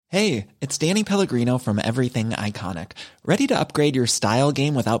Hey, it's Danny Pellegrino from Everything Iconic. Ready to upgrade your style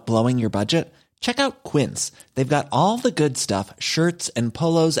game without blowing your budget? Check out Quince. They've got all the good stuff, shirts and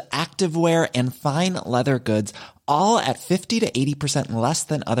polos, activewear, and fine leather goods, all at 50 to 80% less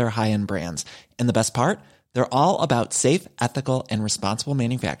than other high-end brands. And the best part? They're all about safe, ethical, and responsible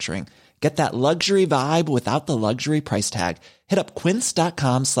manufacturing. Get that luxury vibe without the luxury price tag. Hit up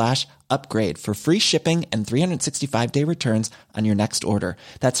quince.com/upgrade for free shipping and 365-day returns on your next order.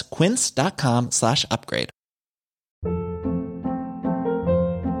 That's quince.com/upgrade.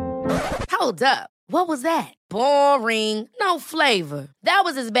 Hold up. What was that? Boring. No flavor. That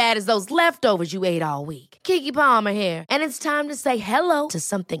was as bad as those leftovers you ate all week. Keke Palmer here, and it's time to say hello to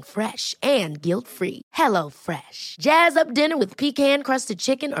something fresh and guilt-free. Hello Fresh. Jazz up dinner with pecan-crusted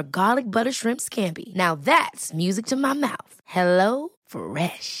chicken or garlic butter shrimp scampi. Now that's music to my mouth. Hello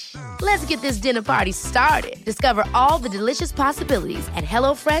Fresh. Let's get this dinner party started. Discover all the delicious possibilities at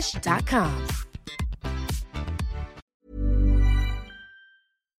hellofresh.com.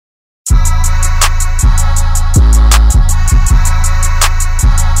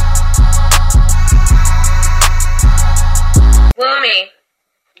 Bloomy,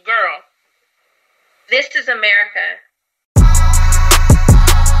 girl, this is America.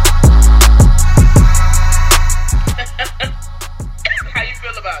 How you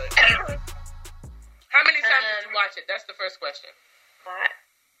feel about it? How many times did you watch it? That's the first question. A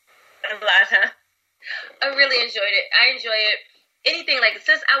lot, huh? I really enjoyed it. I enjoy it. Anything like,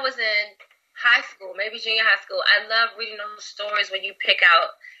 since I was in high school, maybe junior high school, I love reading those stories when you pick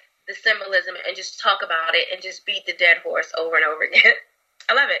out the symbolism and just talk about it and just beat the dead horse over and over again.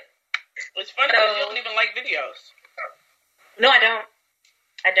 I love it. It's funny because you don't even like videos. No, I don't.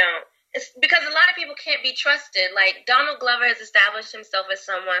 It's because a lot of people can't be trusted. Like, Donald Glover has established himself as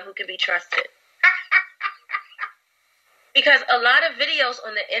someone who can be trusted. Because a lot of videos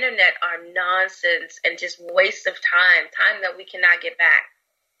on the internet are nonsense and just waste of time that we cannot get back.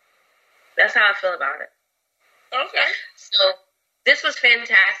 That's how I feel about it. Okay. So this was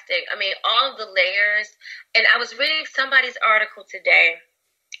fantastic. I mean, all of the layers. And I was reading somebody's article today,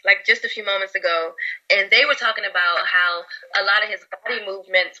 like just a few moments ago, and they were talking about how a lot of his body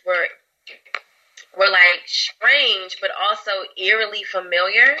movements were like strange, but also eerily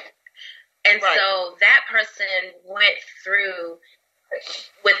familiar. And right. So that person went through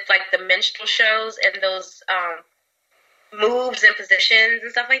with like the minstrel shows and those moves and positions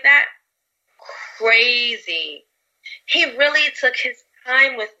and stuff like that. Crazy. He really took his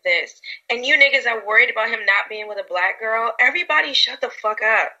time with this. And you niggas are worried about him not being with a black girl. Everybody shut the fuck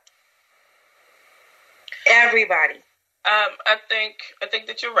up. Everybody. I think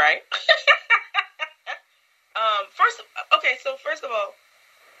that you're right. First of all,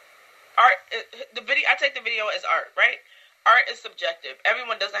 art. The video. I take the video as art, right? Art is subjective.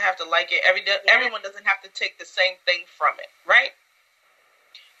 Everyone doesn't have to like it. Everyone doesn't have to take the same thing from it, right?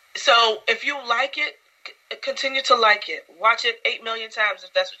 So if you like it, continue to like it. Watch it 8 million times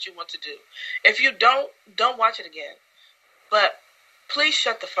if that's what you want to do. If you don't watch it again. But please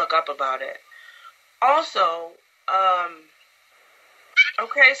shut the fuck up about it. Also,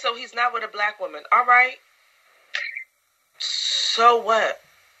 okay, so he's not with a black woman. All right. So what?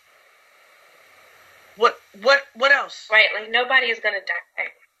 What else? Right, like nobody is gonna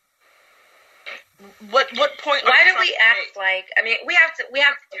die. What point? Why do we act like? I mean, we have to.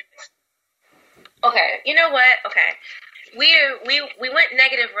 Okay, you know what? Okay, we went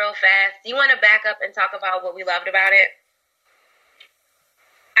negative real fast. Do you want to back up and talk about what we loved about it?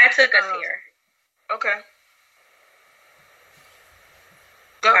 I took us here. Okay.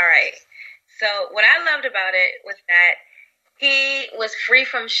 Go. All right. So what I loved about it was that he was free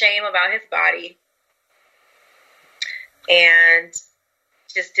from shame about his body and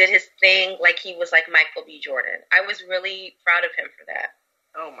just did his thing like he was like Michael B. Jordan. I was really proud of him for that.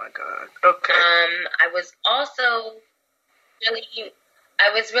 Oh my God. Okay. I was also really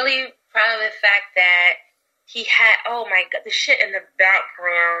proud of the fact that he had, oh my God, the shit in the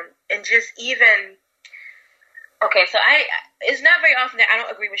background and just even, okay, so it's not very often that I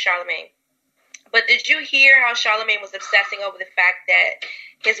don't agree with Charlamagne. But did you hear how Charlamagne was obsessing over the fact that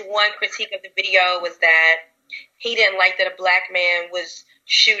his one critique of the video was that he didn't like that a black man was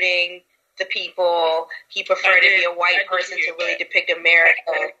shooting the people. He preferred to be a white person to really depict America.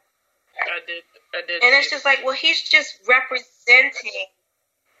 I did. And it's just like, well, he's just representing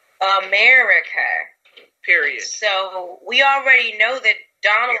America. Period. So we already know that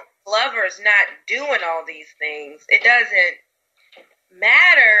Donald Glover's not doing all these things. It doesn't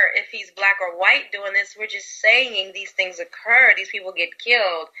matter if he's black or white doing this. We're just saying these things occur. These people get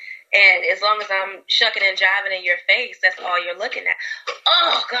killed. And as long as I'm shucking and jiving in your face, that's all you're looking at.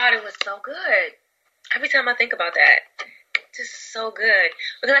 Oh, God, it was so good. Every time I think about that, just so good.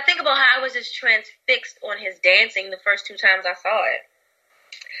 Because I think about how I was just transfixed on his dancing the first 2 times I saw it.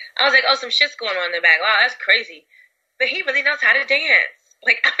 I was like, oh, some shit's going on in the back. Wow, that's crazy. But he really knows how to dance.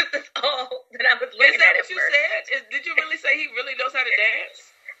 Like, I was just all that I was looking at what you first. said? Did you really say he really knows how to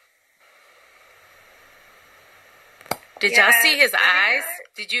dance? Did y'all see his eyes?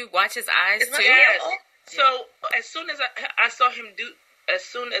 Did you watch his eyes too? Yes. So as soon as I saw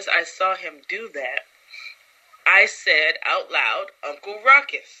him do that, I said out loud, Uncle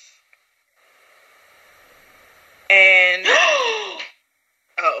Ruckus. And oh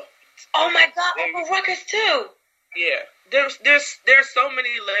my God, Uncle Ruckus too. Yeah. There's so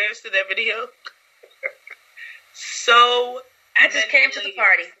many layers to that video. So I just came to the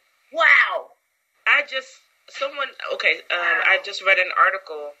party. Wow. I just read an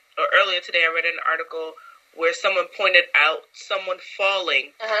article, or earlier today I read an article where someone pointed out someone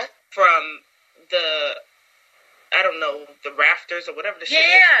falling from the rafters or whatever the shit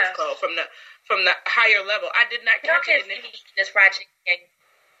is called, from the higher level. I did not catch it. This fried chicken.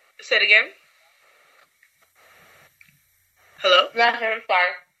 Say it again. Hello? Nothing, I'm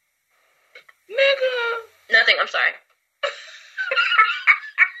sorry. Nigga. Nothing, I'm sorry.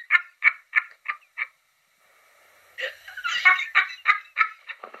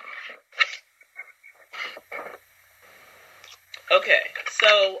 Okay,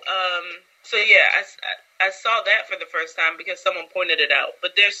 so yeah, I saw that for the first time because someone pointed it out.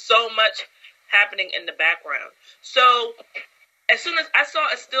 But there's so much happening in the background. So as soon as I saw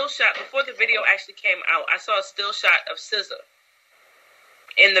a still shot, before the video actually came out, I saw a still shot of SZA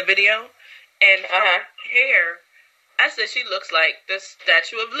in the video, and her hair, I said she looks like the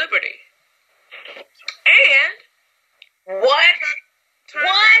Statue of Liberty. And what?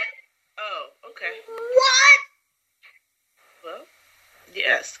 Oh, okay. What? Well,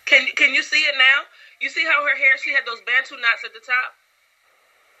 yes. Can you see it now? You see how her hair, she had those Bantu knots at the top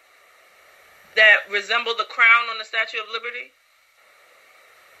that resemble the crown on the Statue of Liberty?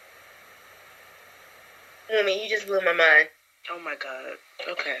 I mean, you just blew my mind. Oh my God.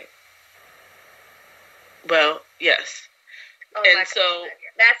 Okay. Well, yes. Oh, and so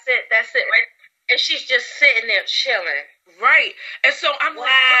that's it, right? And she's just sitting there chilling. Right. And so I'm wow.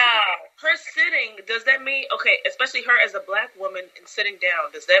 Like, her sitting, does that mean, okay, especially her as a black woman and sitting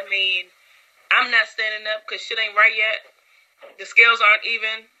down, does that mean I'm not standing up because shit ain't right yet? The scales aren't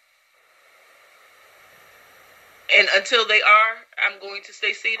even? And until they are, I'm going to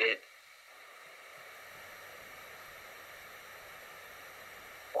stay seated?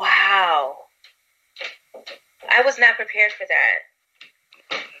 Wow. I was not prepared for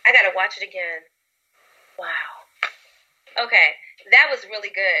that. I gotta watch it again. Wow. Okay, that was really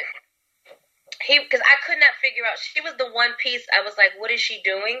good. Because I could not figure out. She was the one piece I was like, what is she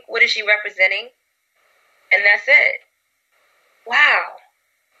doing? What is she representing? And that's it. Wow.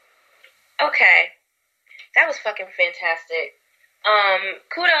 Okay. That was fucking fantastic.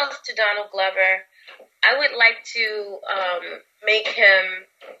 Kudos to Donald Glover. I would like to make him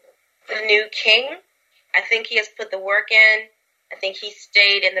the new king. I think he has put the work in. I think he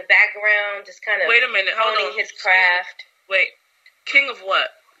stayed in the background, just kind of Wait a minute, hold honing on. his craft. Wait, king of what?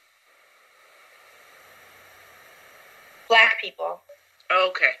 Black people.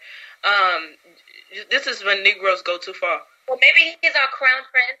 Okay. This is when Negroes go too far. Well, maybe he's our crown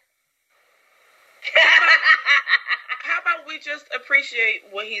prince. How about we just appreciate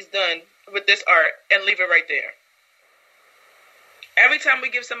what he's done with this art and leave it right there? Every time we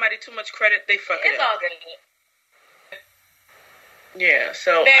give somebody too much credit, they fuck it up. It's all good. Yeah,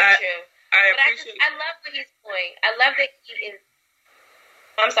 so Very true. I But appreciate. I love what he's doing. I love that he is.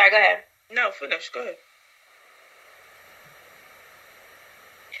 I'm sorry. Go ahead. No, finish. Go ahead.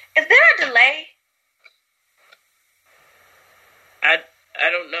 Is there a delay? I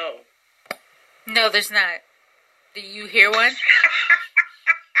don't know. No, there's not. Do you hear one?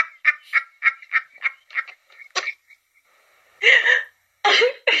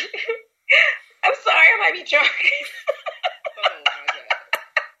 I'm sorry. I might be drunk.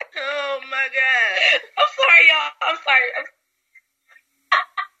 Oh my God. I'm sorry, y'all. I'm sorry.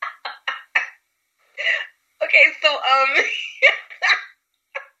 Okay, so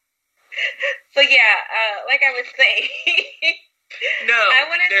so yeah, like I was saying, No, I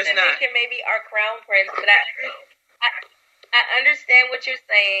wanted there's to not. make him maybe our crown prince, but I understand what you're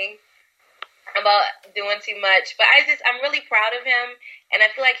saying about doing too much, but I'm really proud of him, and I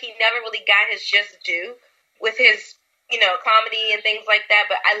feel like he never really got his just due with his, comedy and things like that,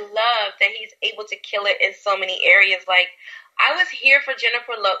 but I love that he's able to kill it in so many areas. Like, I was here for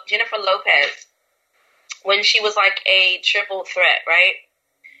Jennifer Lopez when she was like a triple threat, right?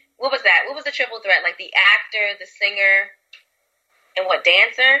 What was that? What was the triple threat? Like the actor, the singer, and what,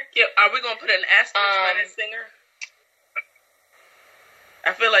 dancer? Yeah, are we gonna put an asterisk by that singer?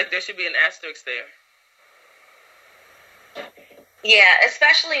 I feel like there should be an asterisk there. Yeah,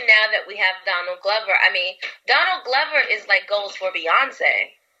 especially now that we have Donald Glover. I mean, Donald Glover is like goals for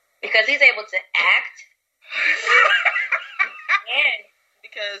Beyonce because he's able to act. And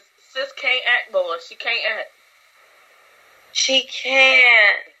because sis can't act, boy. She can't act. She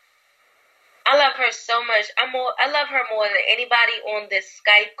can't. I love her so much. I love her more than anybody on this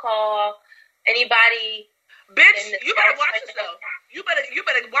Skype call. Anybody. Bitch, you better watch yourself. You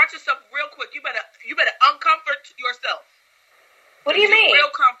better watch yourself real quick. You better uncomfort yourself. What do you mean?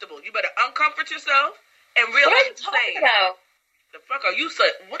 Real comfortable. You better uncomfort yourself and realize what are you talking about? The fuck are you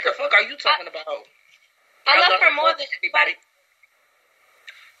saying? What the fuck are you talking about? I love her more than anybody.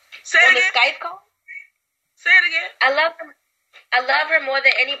 Say it on again. The Skype call. Say it again. I love her more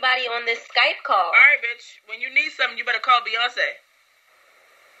than anybody on this Skype call. All right, bitch. When you need something, you better call Beyonce.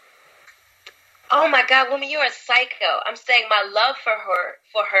 Oh my God, woman, you're a psycho. I'm saying my love for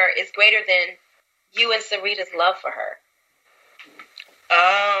her is greater than you and Sarita's love for her.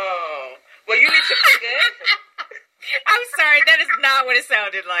 Oh, well, you need to forget. I'm sorry, that is not what it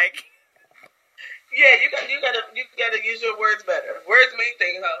sounded like. Yeah, you gotta use your words better. Words mean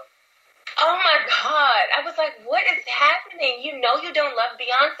things, huh? Oh my God, I was like, what is happening? You know you don't love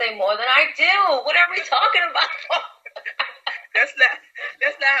Beyonce more than I do. What are we talking about? That's not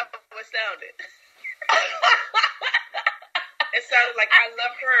how it sounded. It sounded like I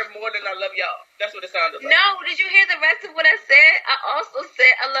love her more than I love y'all. That's what it sounded like. No, did you hear the rest of what I said? I also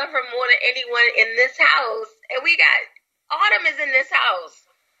said I love her more than anyone in this house. And we got Autumn is in this house.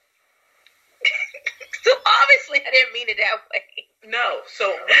 So obviously I didn't mean it that way. No,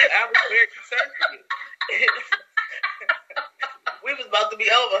 so I was very concerned for you. We was about to be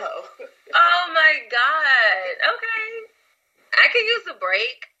over, ho. Oh my God. Okay. I could use a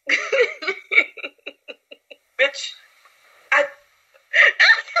break. Bitch. I'm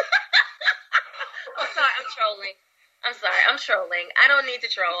sorry. I'm trolling. I don't need to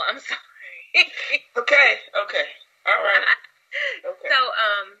troll. I'm sorry. Okay. All right. Okay. So,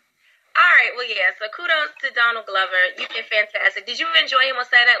 all right. Well, yeah. So kudos to Donald Glover. You did fantastic. Did you enjoy him on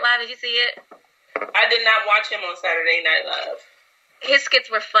Saturday Night Live? Did you see it? I did not watch him on Saturday Night Live. His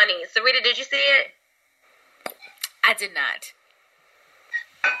skits were funny. Sarita, did you see it? I did not.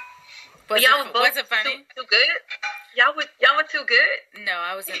 Was it funny? Too good? Y'all were too good? No,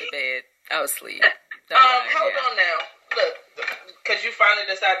 I was in the bed. I was asleep. Hold on now. Look, because you finally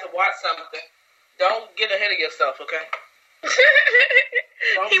decided to watch something. Don't get ahead of yourself, okay?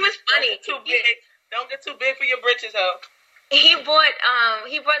 He was funny. Don't get too big for your britches, ho. He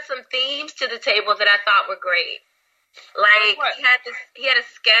brought some themes to the table that I thought were great. Like he had a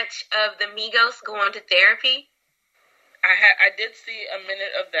sketch of the Migos going to therapy. I did see a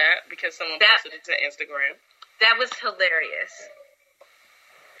minute of that because someone posted it to Instagram. That was hilarious.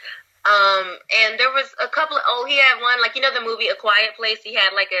 And there was a couple of he had one, like, you know the movie A Quiet Place? He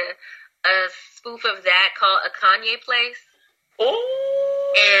had like a spoof of that called A Kanye Place. Ooh.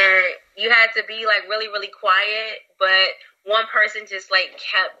 And you had to be like really, really quiet, but one person just like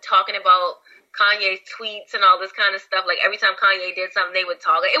kept talking about Kanye's tweets and all this kind of stuff. Like every time Kanye did something, they would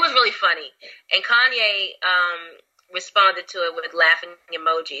talk. It was really funny. And Kanye responded to it with laughing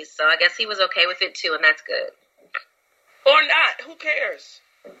emojis. So I guess he was okay with it too, and that's good. Or not. Who cares?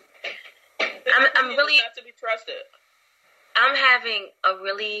 I'm really not to be trusted. I'm having a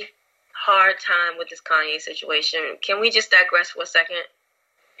really hard time with this Kanye situation. Can we just digress for a second?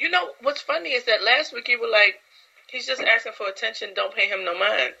 You know, what's funny is that last week you were like, he's just asking for attention, don't pay him no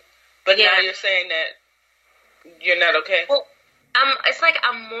mind. But now you're saying that you're not okay. Well, it's like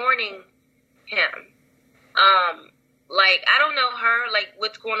I'm mourning him. Like, I don't know her, like,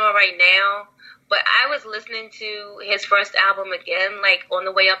 what's going on right now, but I was listening to his first album again, like, on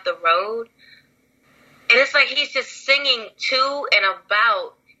the way up the road, and it's like he's just singing to and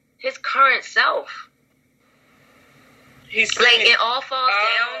about his current self. He's like, it all falls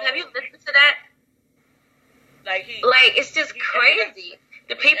down. Have you listened to that? Like, it's just crazy.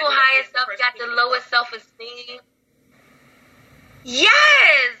 The people highest up got the lowest self-esteem.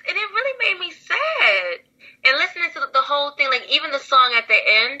 Yes! And it really made me sad. And listening to the whole thing, like even the song at the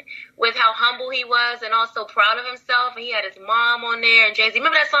end with how humble he was and also proud of himself, and he had his mom on there and Jay-Z.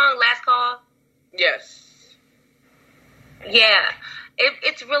 Remember that song, Last Call? Yes. Yeah.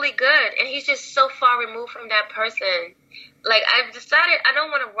 It's really good. And he's just so far removed from that person. Like, I've decided I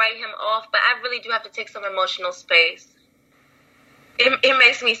don't want to write him off, but I really do have to take some emotional space. It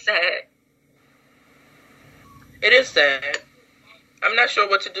makes me sad. It is sad. I'm not sure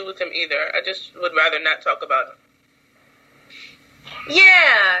what to do with him either. I just would rather not talk about him.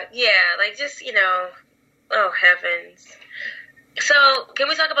 Yeah, like just, oh heavens. So, can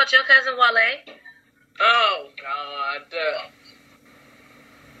we talk about your cousin Wale? Oh, God.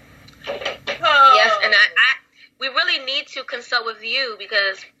 Yes, and we really need to consult with you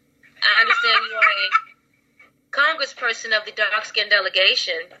because I understand you are a congressperson of the dark-skinned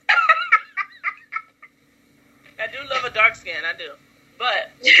delegation. I do love a dark skin, I do.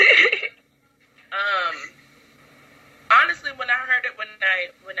 But, honestly, when I heard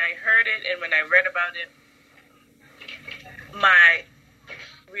it and when I read about it, my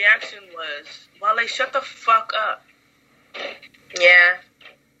reaction was, Wale, shut the fuck up. Yeah.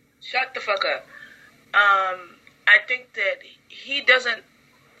 Shut the fuck up. I think that he doesn't...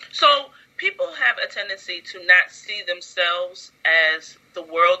 So, people have a tendency to not see themselves as the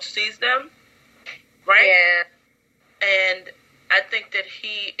world sees them, right? Yeah. And I think that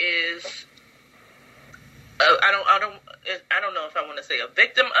he is... I don't know if I want to say a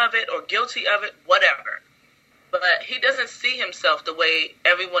victim of it or guilty of it, whatever. But he doesn't see himself the way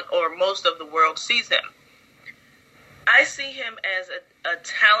everyone or most of the world sees him. I see him as a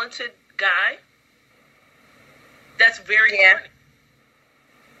talented guy that's very corny.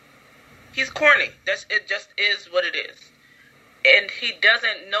 He's corny. It just is what it is. And he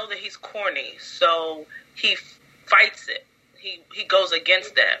doesn't know that he's corny, so he fights it. He goes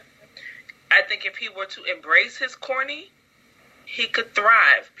against that. I think if he were to embrace his corny, he could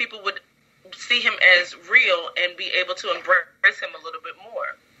thrive. People would see him as real and be able to embrace him a little bit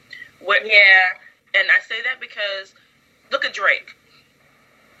more. And I say that because look at Drake.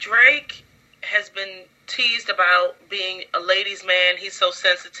 Drake has been teased about being a ladies' man. He's so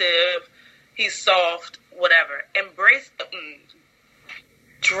sensitive. He's soft. Whatever.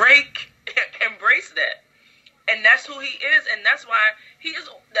 Drake embraced that, and that's who he is, and that's why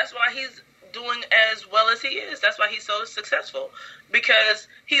he's doing as well as he is. That's why he's so successful, because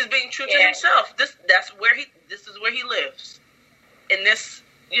he's being true to himself. This is where he lives. In this,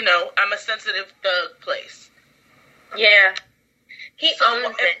 I'm a sensitive thug place. Yeah. He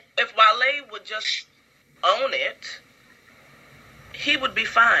owns it. If Wale would just own it, he would be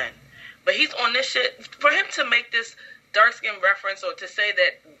fine. But he's on this shit. For him to make this dark-skin reference or to say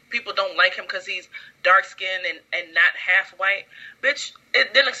that people don't like him because he's dark-skinned and not half-white, bitch,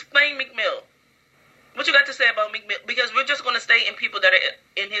 then explain Meek Mill. What you got to say about Meek Mill? Because we're just going to stay in people that are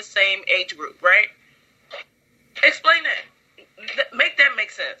in his same age group, right? Explain that. Make that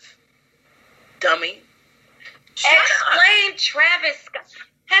make sense. Dummy. Explain Travis Scott.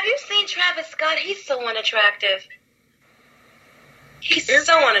 Have you seen Travis Scott? He's so unattractive. He's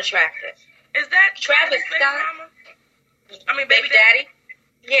so unattractive. Is that Travis Scott? Mama? I mean, baby daddy?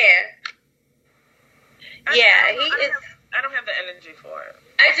 Yeah. I don't have the energy for it.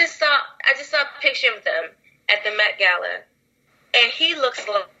 I just saw a picture of them at the Met Gala, and he looks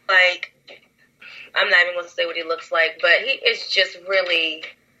like, I'm not even going to say what he looks like, but he is just really,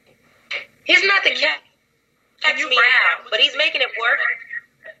 he's not the cat. Catch me out, but he's making it work.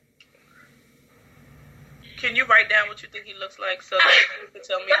 Can you write down what you think he looks like so that you can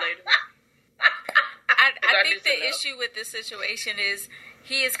tell me later? I think the issue with this situation is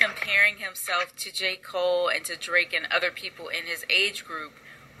he is comparing himself to J. Cole and to Drake and other people in his age group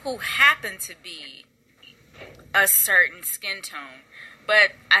who happen to be a certain skin tone.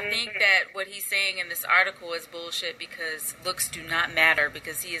 But I think that what he's saying in this article is bullshit because looks do not matter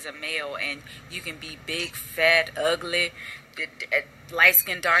because he is a male and you can be big, fat, ugly,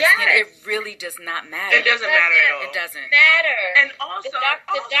 light-skinned, dark-skinned. It really does not matter. It doesn't matter at all. It doesn't matter. And also,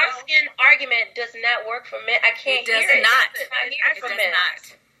 the dark-skin argument does not work for men. I can't hear it. It does not. It does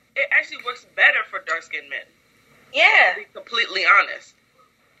not. It actually works better for dark-skinned men. Yeah. To be completely honest.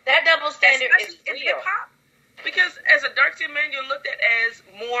 That double standard is in real. hip-hop. Because as a dark-skinned man, you're looked at as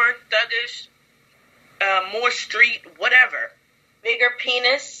more thuggish, more street, whatever. Bigger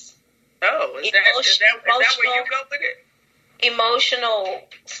penis. Oh, is that where you go with it? Emotional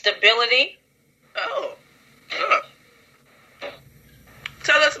stability. Oh.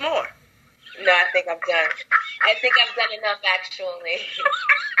 Tell us more. No, I think I'm done. I think I've done enough, actually.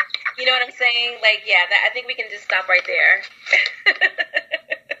 You know what I'm saying? Like, yeah, I think we can just stop right there.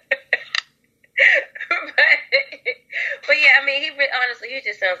 But yeah, I mean, honestly, he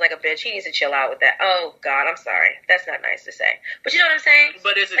just sounds like a bitch. He needs to chill out with that. Oh, God, I'm sorry. That's not nice to say. But you know what I'm saying?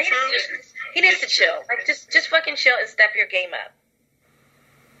 But is it like, true? He needs to chill. Like, just fucking chill and step your game up.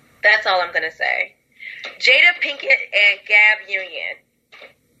 That's all I'm going to say. Jada Pinkett and Gab Union.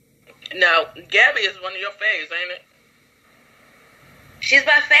 Now, Gabby is one of your faves, ain't it? she's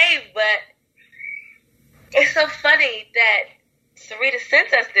my fave, but it's so funny that Sarita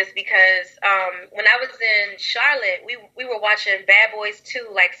sent us this because when I was in Charlotte, we were watching Bad Boys 2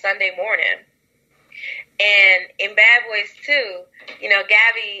 like Sunday morning. And in Bad Boys 2, you know,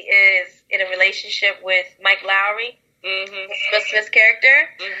 Gabby is in a relationship with Mike Lowry, Will Smith's character.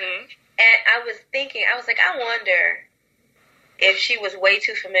 Mm-hmm. And I was thinking, I was like, I wonder if she was way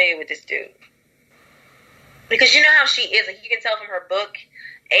too familiar with this dude. Because you know how she is. Like, you can tell from her book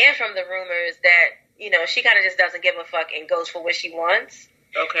and from the rumors that, you know, she kind of just doesn't give a fuck and goes for what she wants.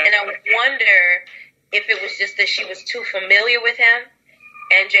 Okay. And I wonder if it was just that she was too familiar with him,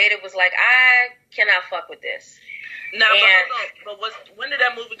 and Jada was like, I cannot fuck with this. Now, but when did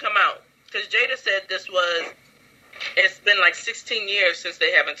that movie come out? Because Jada said it's been like 16 years since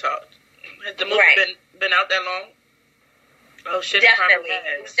they haven't talked. Has the movie been out that long? Oh, shit. Definitely.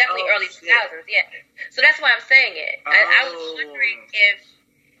 It was definitely early 2000s, yeah. So that's why I'm saying it. I was wondering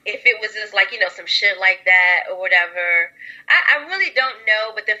if it was just like, you know, some shit like that or whatever. I really don't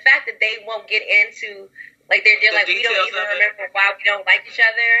know, but the fact that they won't get into, like, they're like, we don't even remember why we don't like each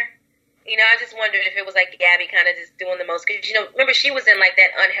other. You know, I just wondered if it was like Gabby kind of just doing the most. Because, you know, remember she was in like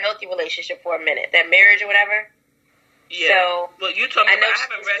that unhealthy relationship for a minute, that marriage or whatever. Yeah. So, well, you told me I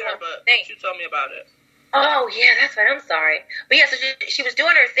haven't read her, but you told me about it. Oh, yeah, that's right. I'm sorry. But yeah, so she was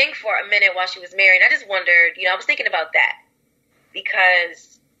doing her thing for a minute while she was married. I just wondered, you know, I was thinking about that.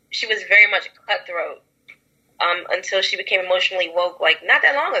 Because she was very much cutthroat until she became emotionally woke, like, not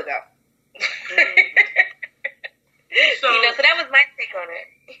that long ago. So, you know, so that was my take on it.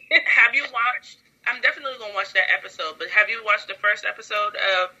 Have you watched, I'm definitely going to watch that episode, but have you watched the first episode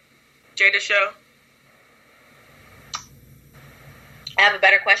of Jada's show? I have a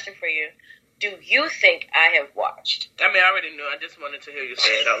better question for you. Do you think I have watched? I mean, I already knew. I just wanted to hear you say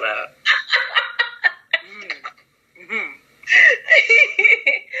it out loud.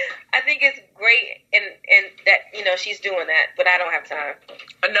 I think it's great and that, you know, she's doing that, but I don't have time.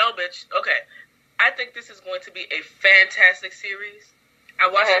 No, bitch. Okay. I think this is going to be a fantastic series. I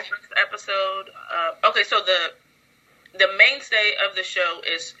watched the first episode. Okay, so the mainstay of the show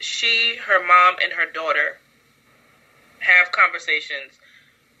is she, her mom, and her daughter have conversations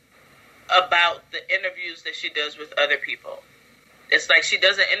about the interviews that she does with other people. It's like she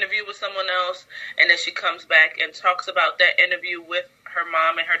does an interview with someone else, and then she comes back and talks about that interview with her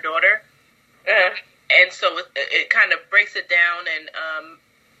mom and her daughter. And so it kind of breaks it down and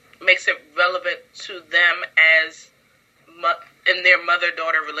makes it relevant to them as in their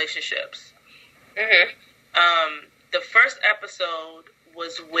mother-daughter relationships. The first episode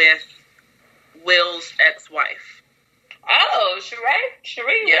was with Will's ex-wife. Oh,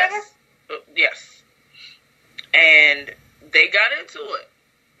 Sheree? Yes. Yes. And they got into it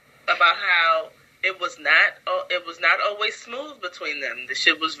about how it was not always smooth between them. The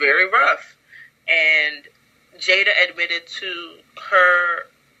shit was very rough. And Jada admitted to her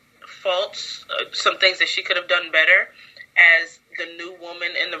faults, some things that she could have done better as the new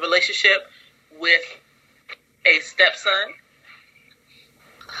woman in the relationship with a stepson.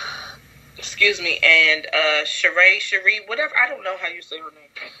 Excuse me. And Sheree, whatever, I don't know how you say her name.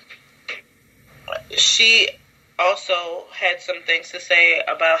 She also had some things to say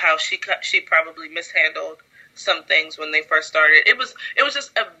about how she probably mishandled some things when they first started. It was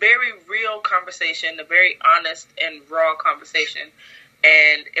just a very real conversation, a very honest and raw conversation.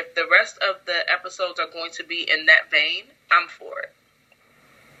 And if the rest of the episodes are going to be in that vein, I'm for it.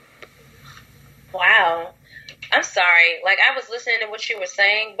 Wow. I'm sorry. Like, I was listening to what you were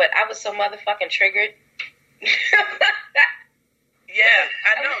saying, but I was so motherfucking triggered. Yeah,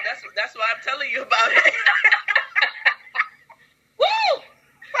 I know. That's why I'm telling you about it. Woo!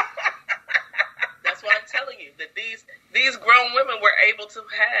 That's why I'm telling you that these grown women were able to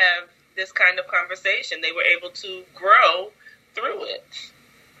have this kind of conversation. They were able to grow through it.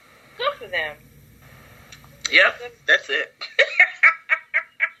 Good for them. Yep, that's it.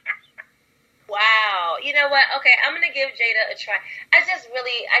 Wow. You know what? Okay, I'm going to give Jada a try. I guess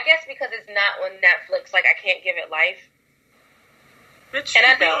because it's not on Netflix, like, I can't give it life. Bitch, you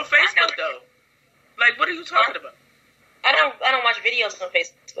be on Facebook, though. Like, what are you talking about? I don't watch videos on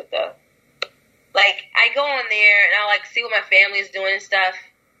Facebook, though. Like, I go on there, and I'll, like, see what my family is doing and stuff.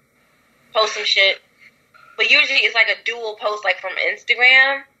 Post some shit. But usually it's, like, a dual post, like, from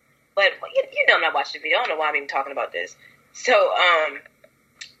Instagram. But, you know I'm not watching the video. I don't know why I'm even talking about this. So,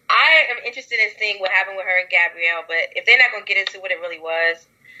 I am interested in seeing what happened with her and Gabrielle, but if they're not going to get into what it really was,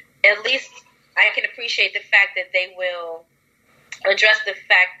 at least I can appreciate the fact that they will address the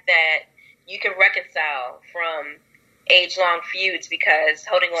fact that you can reconcile from age-long feuds, because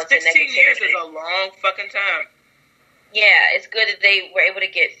holding on to negativity. 16 years is a long fucking time. Yeah, it's good that they were able to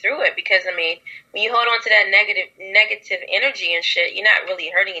get through it because, I mean, when you hold on to that negative energy and shit, you're not really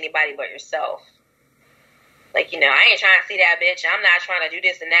hurting anybody but yourself. Like, you know, I ain't trying to see that bitch. I'm not trying to do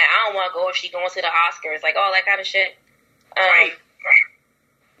this and that. I don't want to go if she going to the Oscars. Like, all that kind of shit.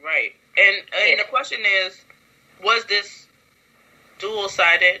 Right. And the question is, was this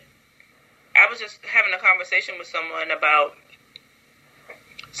dual-sided? I was just having a conversation with someone about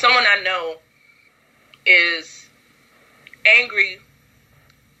someone I know is angry,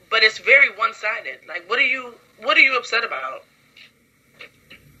 but it's very one-sided. Like, what are you upset about?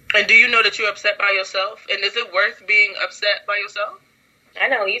 And do you know that you're upset by yourself? And is it worth being upset by yourself? I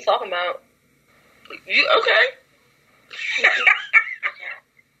know what you're talking about. You okay?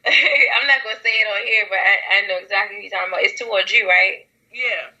 I'm not gonna say it on here, but I know exactly what you're talking about. It's towards you, right?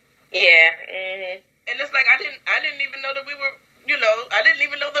 Yeah. Yeah. Mm-hmm. And it's like I didn't even know that we were. You know, I didn't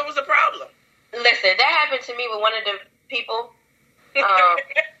even know there was a problem. Listen, that happened to me with one of the people. And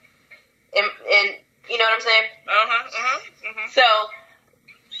you know what I'm saying? So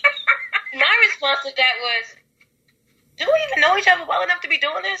my response to that was, do we even know each other well enough to be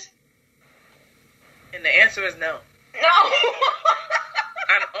doing this? And the answer is no. No.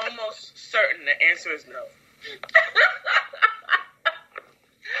 I'm almost certain the answer is no.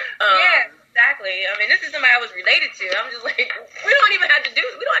 Yeah, exactly. I mean, this is somebody I was related to. I'm just like, we don't even have to do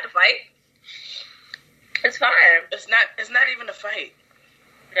it. We don't have to fight. It's fine. It's not even a fight.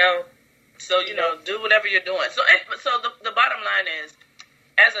 No. So, you know, do whatever you're doing. So the bottom line is,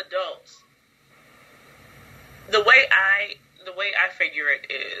 as adults, the way I figure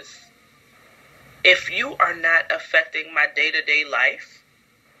it is, if you are not affecting my day-to-day life,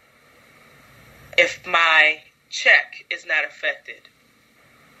 if my check is not affected,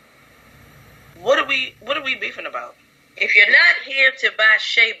 what are we beefing about? If you're not here to buy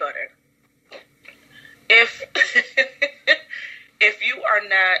shea butter, if you are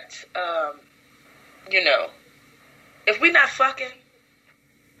not, you know, if we're not fucking,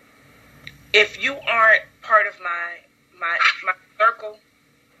 if you aren't part of my circle,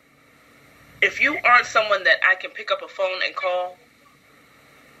 if you aren't someone that I can pick up a phone and call,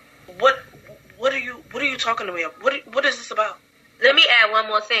 what are you talking to me about? What is this about? Let me add one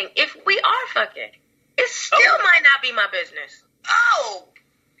more thing. If we are fucking, it still might not be my business. Oh,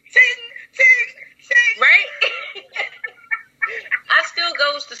 ting. Right? I still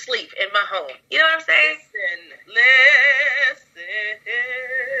goes to sleep in my home. You know what I'm saying? Listen.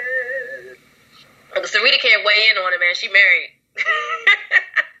 Sarita can't weigh in on it, man. She married.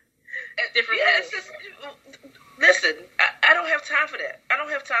 Different rules. Listen, I don't have time for that. I don't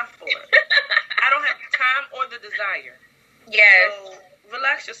have time for it. I don't have time or the desire. Yes. So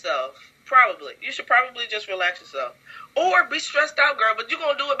relax yourself. Probably. You should probably just relax yourself. Or be stressed out, girl, but you're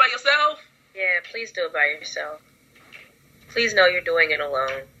going to do it by yourself? Yeah, please do it by yourself. Please know you're doing it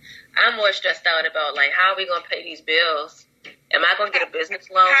alone. I'm more stressed out about, like, how are we going to pay these bills? Am I going to get a business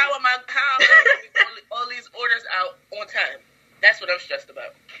loan? How am I going to get all these orders out on time? That's what I'm stressed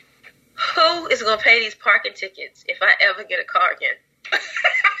about. Who is going to pay these parking tickets if I ever get a car again?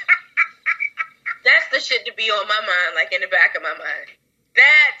 That's the shit to be on my mind, like in the back of my mind.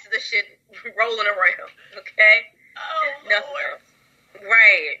 That's the shit rolling around, okay? Oh, nothing Lord. else.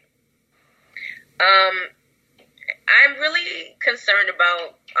 Right. I'm really concerned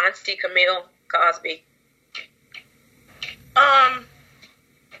about Auntie Camille Cosby.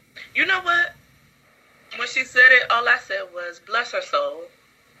 You know what? When she said it, all I said was, bless her soul.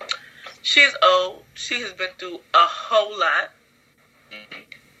 She's old. She has been through a whole lot.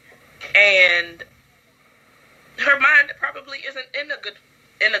 And her mind probably isn't in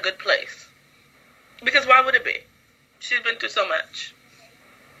a good place. Because why would it be? She's been through so much.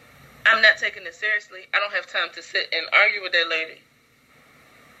 I'm not taking it seriously. I don't have time to sit and argue with that lady.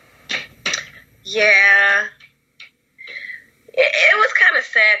 Yeah. It was kind of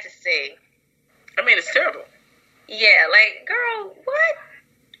sad to see. I mean, it's terrible. Yeah, like, girl, what?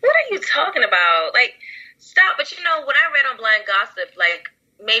 What are you talking about? Like, stop. But you know, what I read on Blind Gossip, like,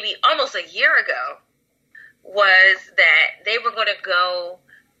 maybe almost a year ago, was that they were going to go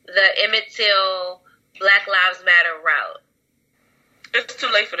the Emmett Till Black Lives Matter route. It's too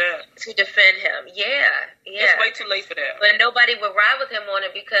late for that. To defend him. Yeah. It's way too late for that. But nobody would ride with him on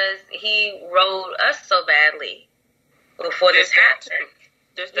it because he rode us so badly before this happened.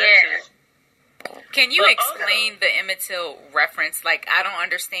 There's that too. Can you explain the Emmett Till reference? Like, I don't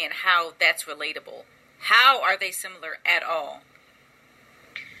understand how that's relatable. How are they similar at all?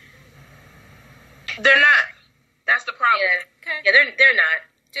 They're not. That's the problem. Yeah, okay. Yeah, they're not.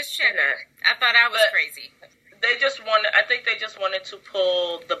 Just checking. I thought I was crazy. They just wanted. I think they just wanted to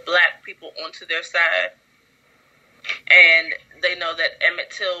pull the black people onto their side, and they know that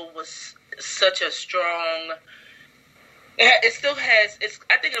Emmett Till was such a strong. It still has.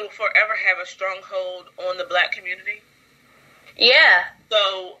 I think it will forever have a stronghold on the Black community. Yeah.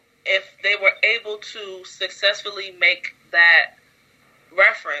 So if they were able to successfully make that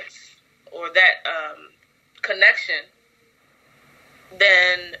reference or that connection,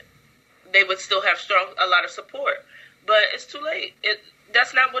 then they would still have a lot of support. But it's too late.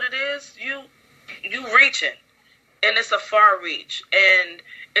 That's not what it is. You reaching, and it's a far reach, and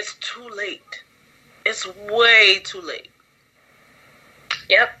it's too late. It's way too late.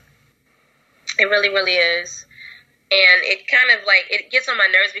 Yep. It really, really is. And it kind of like, it gets on my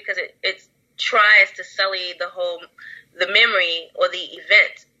nerves because it tries to sully the memory or the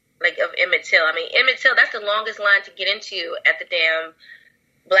event, like, of Emmett Till. I mean, Emmett Till, that's the longest line to get into at the damn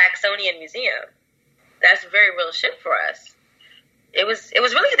Blacksonian Museum. That's very real shit for us. It was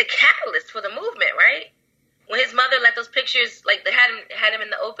really the catalyst for the movement, right? When his mother let those pictures, like, they had him in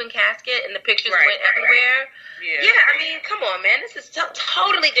the open casket, and the pictures went everywhere. Yeah, I mean, come on, man. This is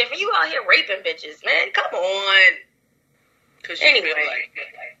totally different. You out here raping bitches, man. Come on. Anyway,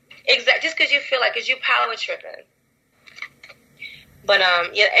 exactly. Just because you feel like, because you power tripping. But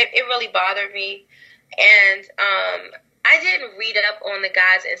yeah, it really bothered me, and I didn't read up on the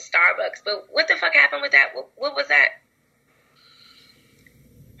guys in Starbucks. But what the fuck happened with that? What was that?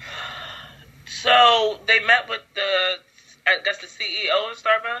 So they met with that's the CEO of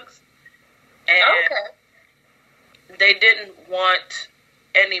Starbucks, and they didn't want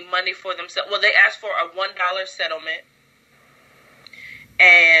any money for themselves. Well, they asked for a $1 settlement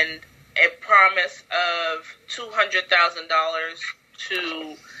and a promise of $200,000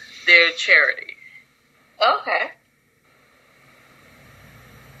 to their charity. Okay.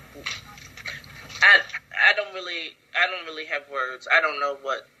 I don't really have words. I don't know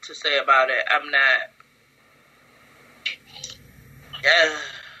what to say about it. I'm not.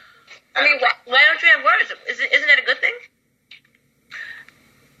 I mean, why don't you have words? Isn't that a good thing?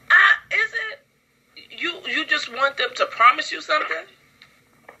 Is it? You just want them to promise you something?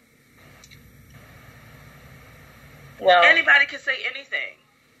 Well, anybody can say anything.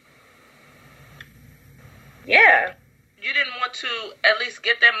 Yeah. You didn't want to at least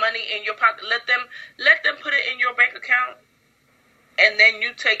get that money in your pocket. Let them put it in your bank account, and then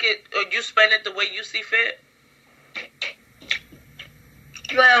you take it or you spend it the way you see fit.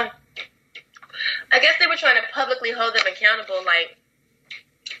 Well, I guess they were trying to publicly hold them accountable, like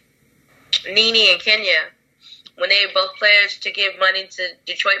Nene and Kenya, when they both pledged to give money to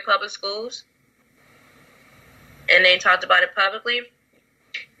Detroit public schools, and they talked about it publicly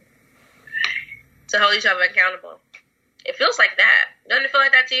to hold each other accountable. It feels like that. Doesn't it feel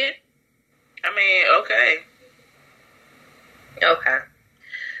like that to you? I mean, okay. Okay.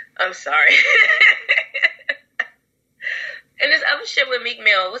 I'm sorry. And this other shit with Meek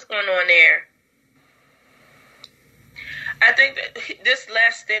Mill, what's going on there? I think that this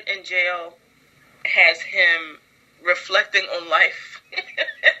last stint in jail has him reflecting on life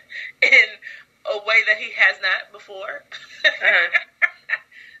in a way that he has not before.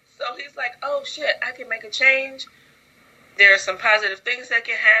 So he's like, oh shit, I can make a change. There are some positive things that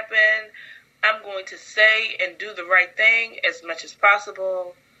can happen. I'm going to say and do the right thing as much as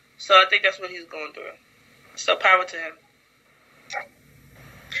possible. So I think that's what he's going through. So power to him.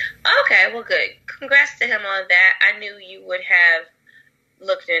 Okay, well, good. Congrats to him on that. I knew you would have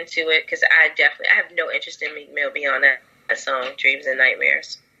looked into it because I have no interest in Meek Mill beyond that song, Dreams and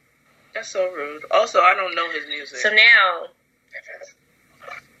Nightmares. That's so rude. Also, I don't know his music. So now...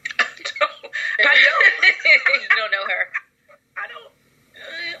 I know. You don't know her. I don't.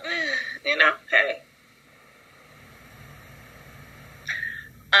 You know, hey.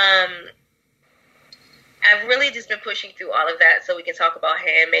 I've really just been pushing through all of that so we can talk about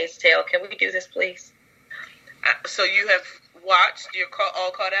Handmaid's Tale. Can we do this, please? So you have watched? You're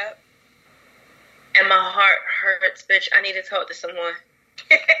all caught up? And my heart hurts, bitch. I need to talk to someone.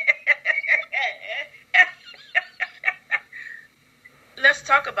 Let's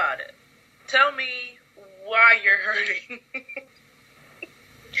talk about it. Tell me why you're hurting.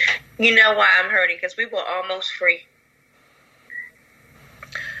 You know why I'm hurting, because we were almost free.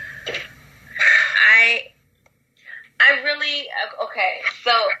 I really, okay,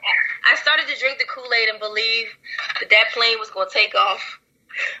 so I started to drink the Kool-Aid and believe that plane was going to take off.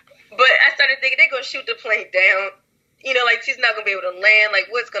 But I started thinking they're going to shoot the plane down. You know, like, she's not going to be able to land. Like,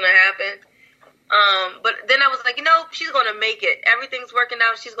 what's going to happen? But then I was like, you know, she's going to make it. Everything's working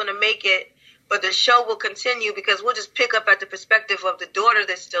out. She's going to make it. But the show will continue because we'll just pick up at the perspective of the daughter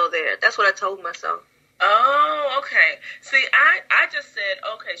that's still there. That's what I told myself. Oh, okay. See, I just said,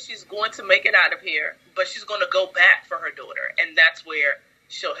 okay, she's going to make it out of here, but she's going to go back for her daughter, and that's where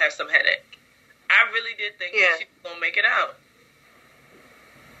she'll have some headache. I really did think that she was going to make it out.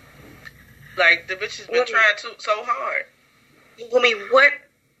 Like, the bitch has been trying so hard. I mean,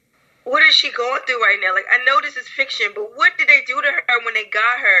 what is she going through right now? Like, I know this is fiction, but what did they do to her when they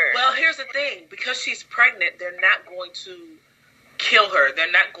got her? Well, here's the thing. Because she's pregnant, they're not going to kill her.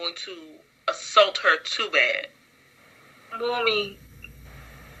 They're not going to assault her too bad. Mommy.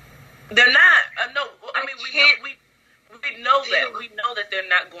 They're not. No, I mean, we know that. We know that they're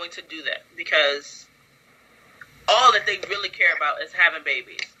not going to do that because all that they really care about is having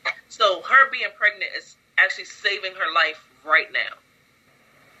babies. So her being pregnant is actually saving her life right now.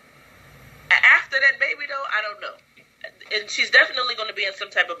 After that baby, though, I don't know. And she's definitely going to be in some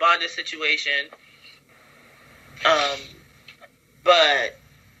type of bondage situation. But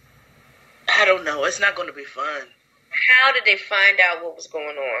I don't know. It's not going to be fun. How did they find out what was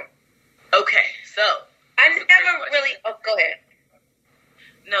going on? Okay, so I never really. Oh, go ahead.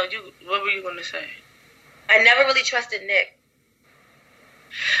 No, what were you going to say? I never really trusted Nick.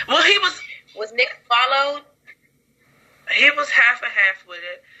 Well, Was Nick followed? He was half and half with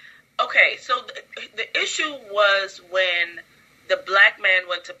it. Okay, so the issue was when the black man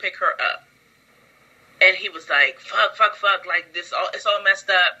went to pick her up, and he was like, "Fuck, like it's all messed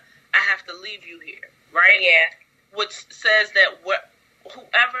up. I have to leave you here, right?" Yeah. Which says that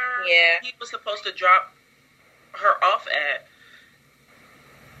whoever he was supposed to drop her off at,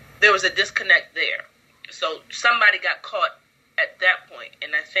 there was a disconnect there. So somebody got caught at that point,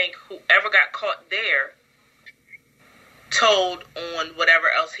 and I think whoever got caught there told on whatever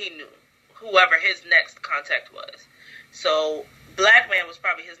else he knew, whoever his next contact was. So black man was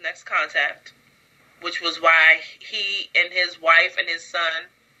probably his next contact, which was why he and his wife and his son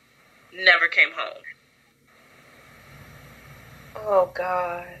never came home. Oh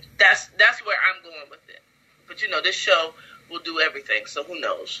God. That's where I'm going with it. But this show will do everything, so who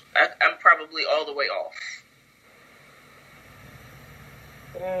knows? I'm probably all the way off.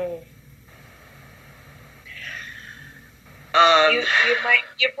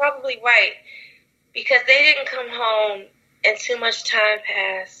 You're probably right, because they didn't come home and too much time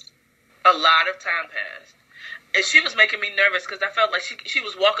passed. A lot of time passed. And she was making me nervous because I felt like she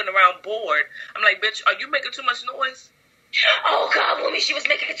was walking around bored. I'm like, bitch, are you making too much noise? Oh God, Woomy, she was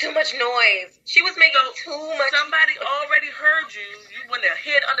making too much noise. She was making too much. Somebody already heard you. You went to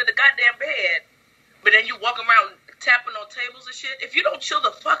hid under the goddamn bed, but then you walk around tapping on tables and shit. If you don't chill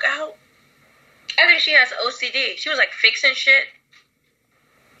the fuck out. I think she has OCD. She was like fixing shit.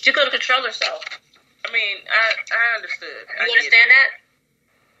 She couldn't control herself. I mean, I understood. You understand that?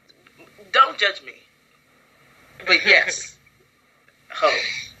 Don't judge me. But yes. Oh.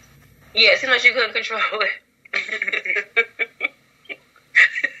 Yeah, it seemed like she couldn't control it.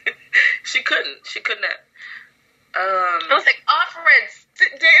 She couldn't. She could not. I was like, Alfred,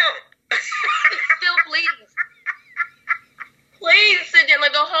 sit down. Still, please. Please sit down.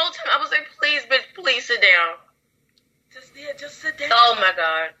 Like the whole time, I was like, please, bitch, please sit down. Just sit down. Oh my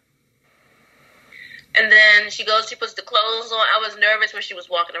God. And then she puts the clothes on. I was nervous when she was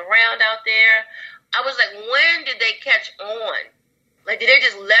walking around out there. I was like, when did they catch on? Like, did they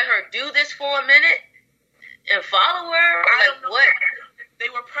just let her do this for a minute and follow her? Or I like, don't know. what? They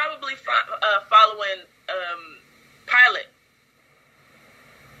were probably following Pilot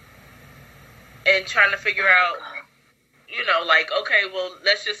and trying to figure out, like, okay, well,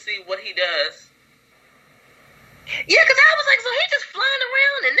 let's just see what he does. Yeah, because I was like, so he's just flying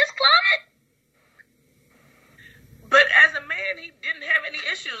around in this climate? But as a man, he didn't have any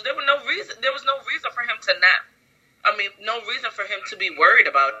issues. There was no reason for him to no reason for him to be worried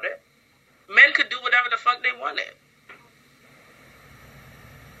about it. Men could do whatever the fuck they wanted.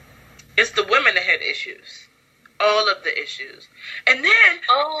 It's the women that had issues. All of the issues. And then,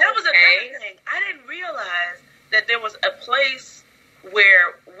 that was another thing. I didn't realize that there was a place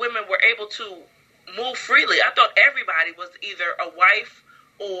where women were able to move freely. I thought everybody was either a wife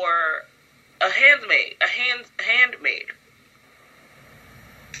or a handmaid.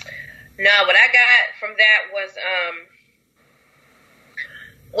 No, what I got from that was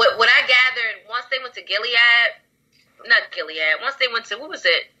what I gathered once they went to once they went to, what was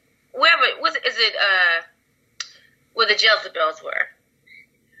it? Wherever was it? Is it where the Jezebels were?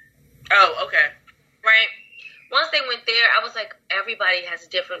 Oh, okay. Right. Once they went there, I was like, everybody has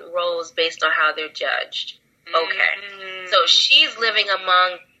different roles based on how they're judged. Okay. Mm-hmm. So she's living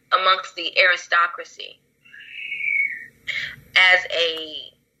amongst the aristocracy as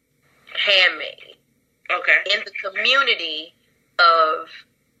a handmaid. Okay. In the community of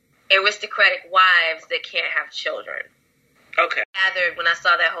a aristocratic wives that can't have children. Okay. Gathered when I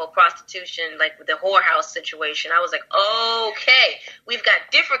saw that whole prostitution, like the whorehouse situation, I was like, okay, we've got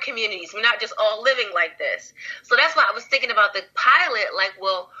different communities. We're not just all living like this. So that's why I was thinking about the pilot, like,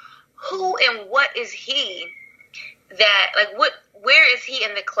 well, who and what is he that, like, where is he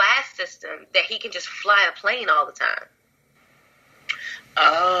in the class system that he can just fly a plane all the time?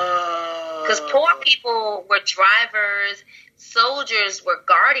 Oh. Because poor people were drivers, soldiers were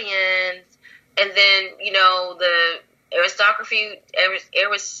guardians, and then, you know, the aristocracy,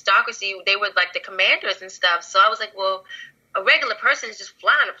 they were like the commanders and stuff. So I was like, well, a regular person is just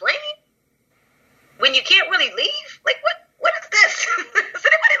flying a plane when you can't really leave? Like, what is this? Is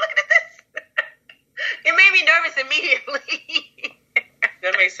anybody looking at this? It made me nervous immediately.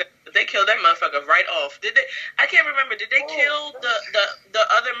 That makes sense. They killed that motherfucker right off. Did they? I can't remember. Did they kill the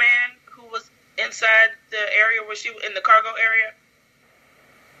other man who was inside the area where she was in the cargo area?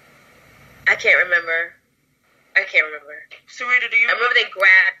 I can't remember. Sarita, do you? I remember they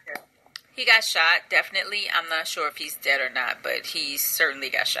grabbed him. He got shot, definitely. I'm not sure if he's dead or not, but he certainly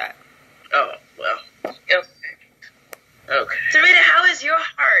got shot. Oh, well. Okay. Sarita, how is your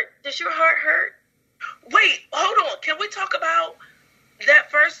heart? Does your heart hurt? Wait, hold on. Can we talk about the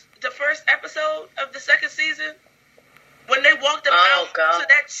first episode of the second season? When they walked them out to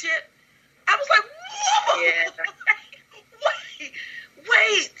that shit? I was like, whoa! Yeah.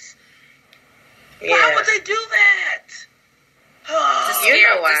 Wait. Yeah. Why would they do that? To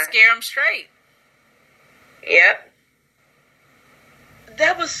scare them straight. Yep.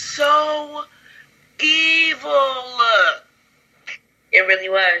 That was so evil. It really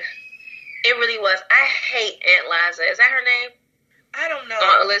was. It really was. I hate Aunt Liza. Is that her name? I don't know.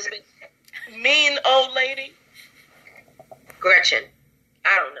 Aunt Elizabeth. Mean old lady. Gretchen.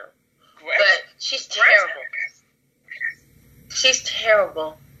 I don't know. Gretchen? But she's terrible. She's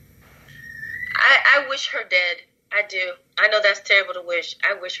terrible. I wish her dead. I do. I know that's terrible to wish.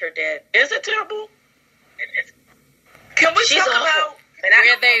 I wish her dead. Is it terrible? Can we talk about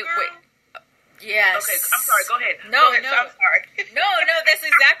where they? Yes. Okay, I'm sorry. Go ahead. No. I'm sorry. No. That's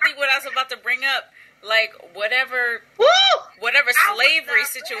exactly what I was about to bring up. Like whatever slavery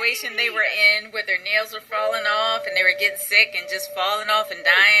situation they were in, where their nails were falling off and they were getting sick and just falling off and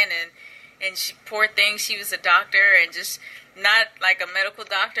dying, and she, poor thing, she was a doctor and just not like a medical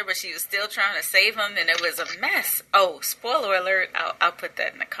doctor, but she was still trying to save them, and it was a mess. Oh, spoiler alert! I'll put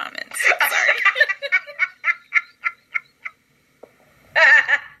that in the comments. Sorry.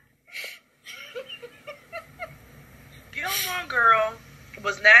 Gilmore Girl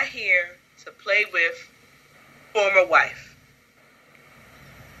was not here to play with former wife.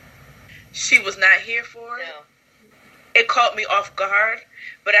 She was not here for it. No. It caught me off guard,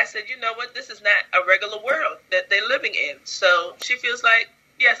 but I said, you know what? This is not a regular world that they're living in. So she feels like,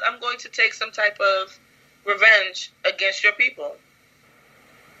 yes, I'm going to take some type of revenge against your people.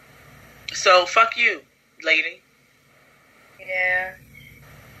 So fuck you, lady. Yeah.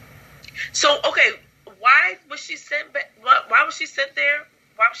 So, okay, why was she sent back? Why was she sent there?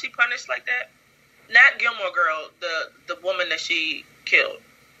 Why was she punished like that? Not Gilmore Girl, the woman that she killed.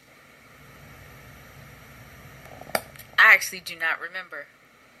 I actually do not remember.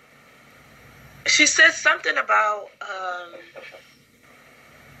 She said something about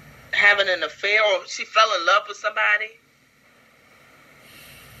having an affair, or she fell in love with somebody.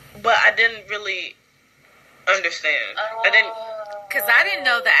 But I didn't really understand. I didn't. Because I didn't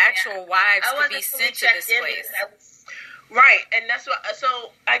know the actual wives could be sent to this place. Right, and that's what.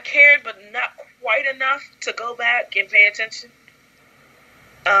 So I cared, but not quite enough to go back and pay attention.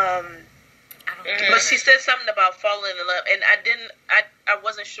 But she said something about falling in love, and I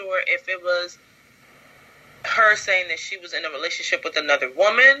wasn't sure if it was her saying that she was in a relationship with another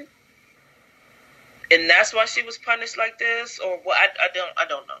woman, and that's why she was punished like this, or what? I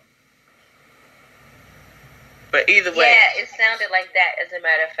don't know. But either way, yeah, it sounded like that. As a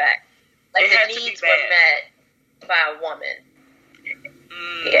matter of fact, like the needs were met by a woman.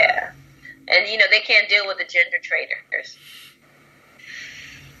 Yeah, and they can't deal with the gender traitors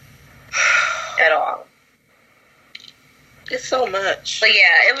at all. It's so much. But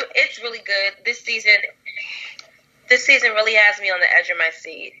yeah, it's really good. This season really has me on the edge of my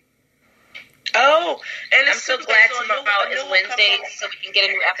seat. Oh, and I'm so glad tomorrow is Wednesday, so we can get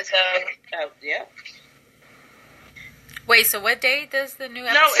a new episode. Oh, yeah. Wait, so what day does the new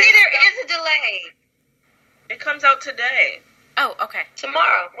episode? No, see, there is a delay. It comes out today. Oh, okay.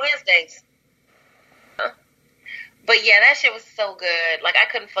 Tomorrow, Wednesdays. Huh? But yeah, that shit was so good. Like, I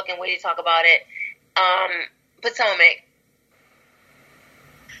couldn't fucking wait to talk about it. Potomac.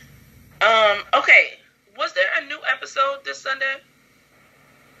 Okay. Was there a new episode this Sunday?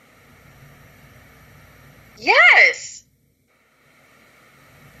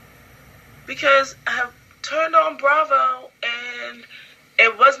 because I have turned on Bravo and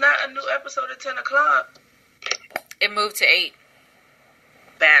it was not a new episode at 10 o'clock. It moved to 8.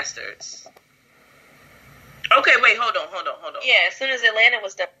 Bastards. Okay, wait, hold on. Yeah, as soon as Atlanta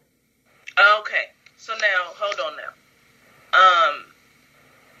was done. Okay, so now, hold on now.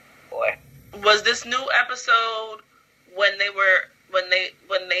 Boy. Was this new episode when they were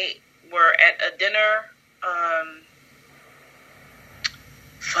at a dinner?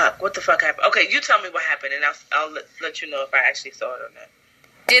 Fuck, what the fuck happened? Okay, you tell me what happened, and I'll let you know if I actually saw it or not.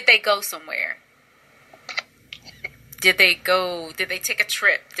 Did they go somewhere? Did they take a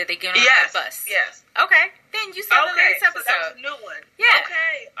trip? Did they get on a bus? Yes. Okay. Then you saw the latest episode. So that was a new one. Yeah.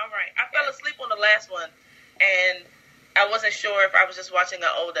 Okay. All right. I fell asleep on the last one, and I wasn't sure if I was just watching an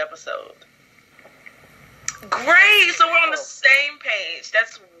old episode. Great. So we're on the same page.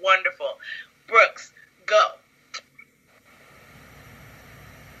 That's wonderful. Brooks, go.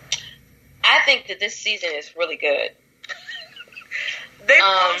 I think that this season is really good. They've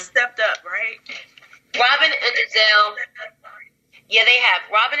all stepped up, right? Robin and Giselle. Yeah, they have.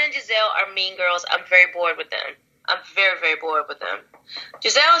 Robin and Giselle are mean girls. I'm very bored with them. I'm very, very bored with them.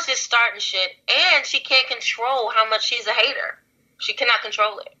 Giselle's just starting shit, and she can't control how much she's a hater. She cannot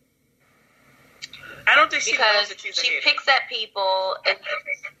control it. I don't think she knows that she's a hater. She picks at people. And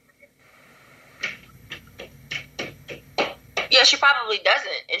yeah, she probably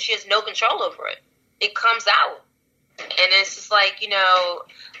doesn't, and she has no control over it. It comes out. And it's just like,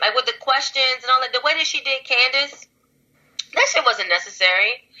 like with the questions and all that, the way that she did Candace, that shit wasn't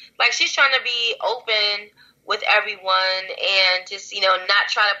necessary. Like, she's trying to be open with everyone and just, not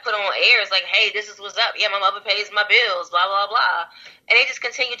try to put on airs like, hey, this is what's up. Yeah, my mother pays my bills, blah, blah, blah. And they just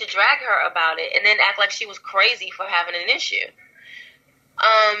continued to drag her about it and then act like she was crazy for having an issue.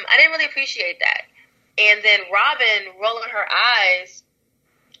 I didn't really appreciate that. And then Robin rolling her eyes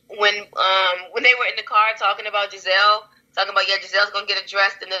when they were in the car talking about Giselle, talking about, Giselle's going to get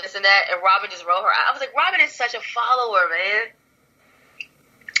addressed and this and that, and Robin just rolled her eyes. I was like, Robin is such a follower, man.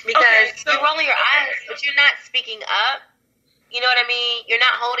 Because you're rolling your eyes, but you're not speaking up. You know what I mean? You're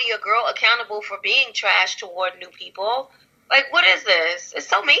not holding your girl accountable for being trash toward new people. Like, what is this? It's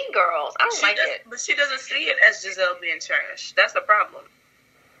so mean, girls. I don't like it. But she doesn't see it as Giselle being trash. That's the problem.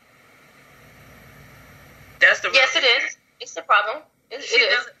 Yes, it is. It's the problem.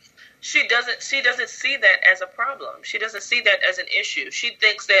 She doesn't see that as a problem. She doesn't see that as an issue. She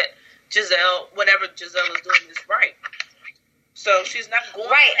thinks that whatever Giselle is doing is right. So she's not going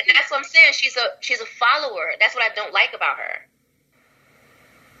right, and that's what I'm saying. She's a follower. That's what I don't like about her.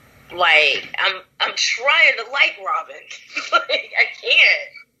 Like, I'm trying to like Robin. Like, I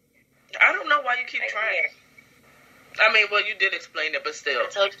can't. I don't know why you keep trying. I mean, well, you did explain it, but still. I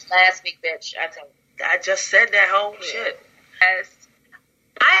told you last week, bitch. I just said that whole shit. Yes.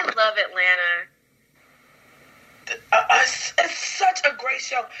 I love Atlanta. It's such a great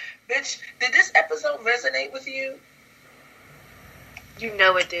show. Bitch, did this episode resonate with you? You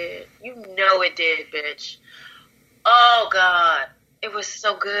know it did. You know it did, bitch. Oh, God. It was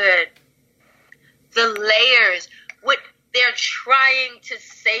so good. The layers. What they're trying to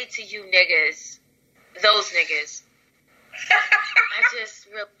say to you niggas. Those niggas. I just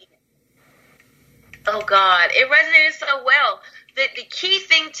really... Oh, God. It resonated so well. The key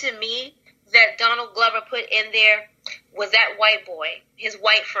thing to me that Donald Glover put in there was that white boy, his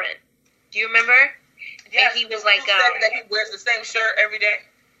white friend. Do you remember? Yes, and he was like, that he wears the same shirt every day.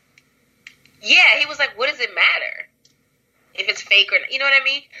 Yeah, he was like, what does it matter if it's fake or not? You know what I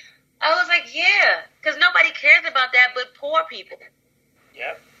mean? I was like, yeah, because nobody cares about that but poor people.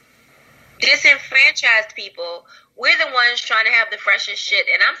 Yep. Disenfranchised people, we're the ones trying to have the freshest shit.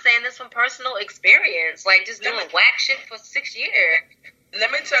 And I'm saying this from personal experience, like just doing whack shit for 6 years.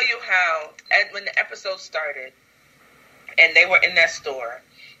 Let me tell you how, when the episode started, and they were in that store,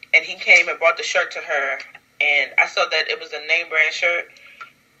 and he came and brought the shirt to her, and I saw that it was a name brand shirt.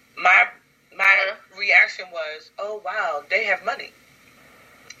 My reaction was, oh, wow, they have money.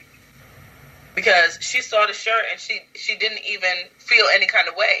 Because she saw the shirt, and she didn't even feel any kind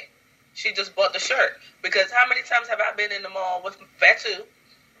of way. She just bought the shirt. Because how many times have I been in the mall with Fatu?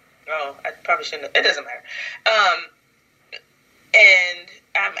 Oh, I probably shouldn't. It doesn't matter. And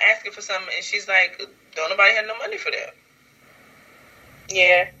I'm asking for something, and she's like, don't nobody have no money for that.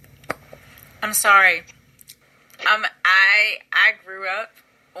 Yeah. I'm sorry. I grew up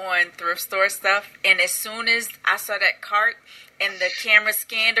on thrift store stuff, and as soon as I saw that cart and the camera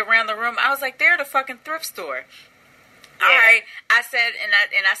scanned around the room, I was like, they're at a fucking thrift store. Yeah. All right, I said,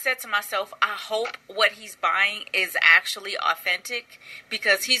 and I said to myself, I hope what he's buying is actually authentic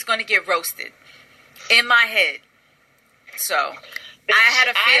because he's going to get roasted in my head. So, I had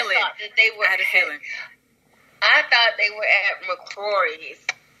a feeling. I thought that they were. I had a feeling. I thought they were at McCrory's.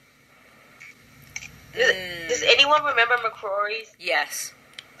 Does anyone remember McCrory's? Yes.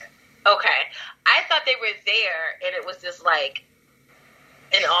 Okay. I thought they were there, and it was just like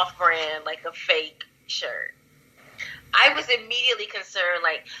an off-brand, like a fake shirt. I was immediately concerned.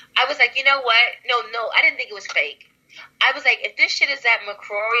 Like, I was like, you know what? No, I didn't think it was fake. I was like, if this shit is at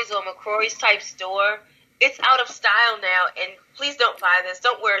McCrory's or McCrory's type store, it's out of style now, and please don't buy this.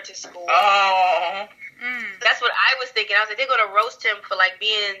 Don't wear it to school. Oh. That's what I was thinking. I was like, they're going to roast him for, like,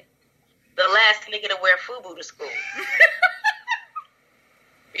 being the last nigga to wear FUBU to school.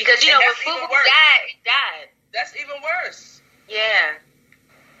 Because, you know, when FUBU died, it died. That's even worse. Yeah.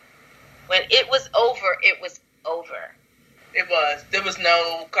 When it was over, it was over. It was. There was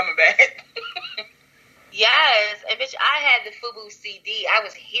no coming back. Yes. And, bitch, I had the FUBU CD. I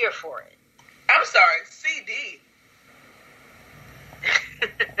was here for it. I'm sorry, CD.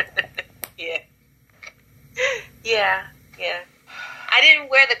 Yeah. I didn't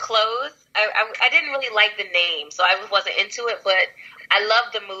wear the clothes. I didn't really like the name, so I wasn't into it, but I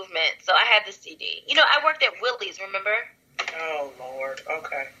loved the movement, so I had the CD. You know, I worked at Willie's, remember? Oh, Lord.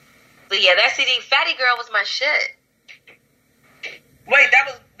 Okay. So, yeah, that CD, Fatty Girl was my shit. Wait, that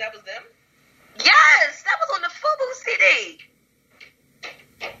was them? Yes! That was on the FUBU CD!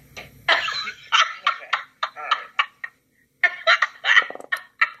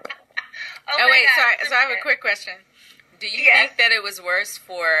 Oh wait, sorry. So I have a quick question. Do you think that it was worse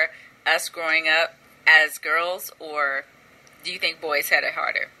for us growing up as girls, or do you think boys had it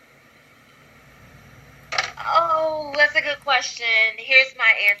harder? Oh, that's a good question. Here's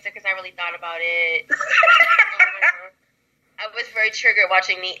my answer, because I really thought about it. I was very triggered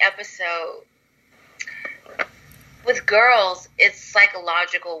watching the episode. With girls, it's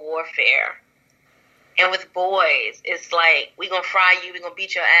psychological warfare. And with boys, it's like, we gonna fry you, we gonna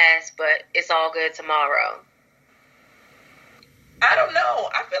beat your ass, but it's all good tomorrow. I don't know.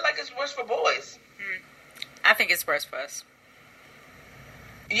 I feel like it's worse for boys. I think it's worse for us.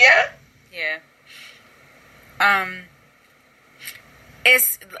 Yeah? Yeah.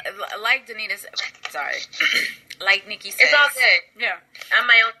 It's like Danita said, sorry. Like Nikki said. It's all good. Yeah. I'm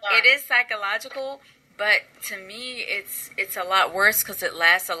my own thought. It is psychological, but to me, it's a lot worse because it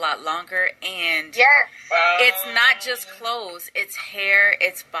lasts a lot longer, and it's not just clothes. It's hair,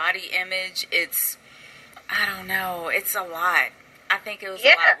 it's body image, it's, I don't know, it's a lot. I think it was a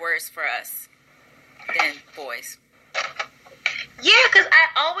lot worse for us than boys. Yeah, because I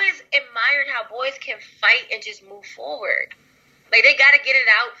always admired how boys can fight and just move forward. Like, they got to get it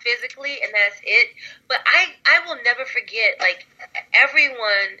out physically, and that's it. But I will never forget, like,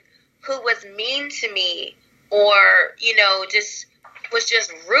 everyone who was mean to me or, you know, just was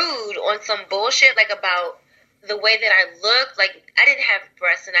just rude on some bullshit, like, about the way that I looked. Like, I didn't have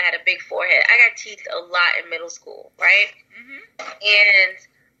breasts and I had a big forehead. I got teeth a lot in middle school, right? Mm-hmm. And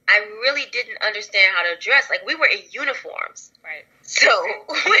I really didn't understand how to dress. Like, we were in uniforms. Right. So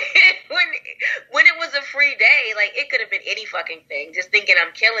when it was a free day, like, it could have been any fucking thing, just thinking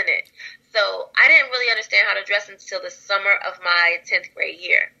I'm killing it. So I didn't really understand how to dress until the summer of my 10th grade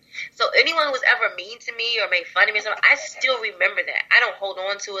year. So anyone who was ever mean to me or made fun of me or something, I still remember that. I don't hold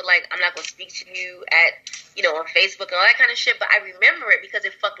on to it like I'm not going to speak to you at, you know, on Facebook and all that kind of shit, but I remember it because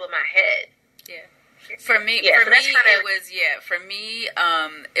it fucked with my head. Yeah. For me,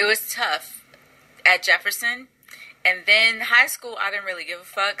 it was tough at Jefferson. And then high school, I didn't really give a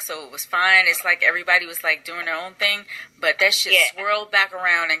fuck, so it was fine. It's like everybody was like doing their own thing, but that shit swirled back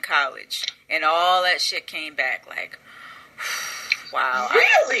around in college, and all that shit came back. Like, wow.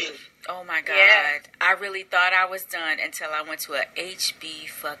 Really? Oh my God. Yeah. I really thought I was done until I went to a HB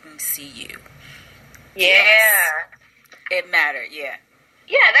fucking CU. Yeah. Yes. It mattered, yeah.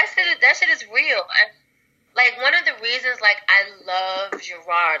 Yeah, that shit is real. Like, one of the reasons, like, I love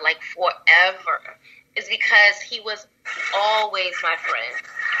Gerard, like, forever, is because he was always my friend,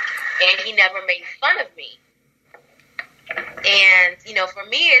 and he never made fun of me. And, you know, for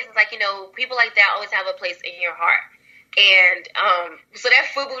me, it's like, you know, people like that always have a place in your heart. And so that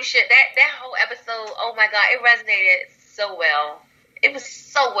FUBU shit, that whole episode, oh my God, it resonated so well. It was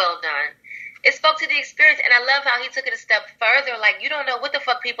so well done. It spoke to the experience, and I love how he took it a step further. Like, you don't know what the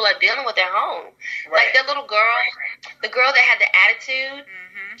fuck people are dealing with at home. Right. Like, that little girl, the girl that had the attitude,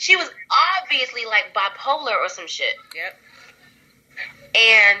 she was obviously, like, bipolar or some shit. Yep.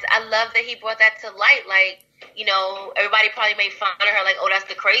 And I love that he brought that to light. Like, you know, everybody probably made fun of her, like, oh, that's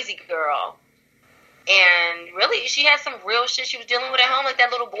the crazy girl. And really, she had some real shit she was dealing with at home, like that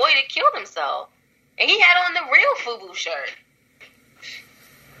little boy that killed himself. And he had on the real FUBU shirt.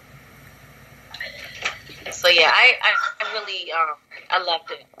 So, yeah, I really I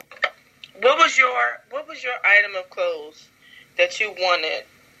loved it. What was your item of clothes that you wanted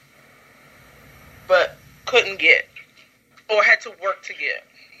but couldn't get or had to work to get?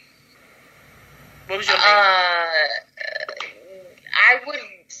 What was your name? I would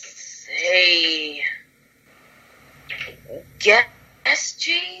say Guess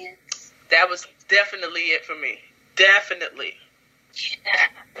jeans. That was definitely it for me. Definitely.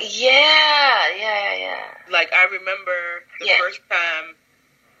 Yeah. Like, I remember the first time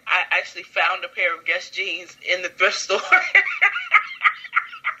I actually found a pair of Guess jeans in the thrift store.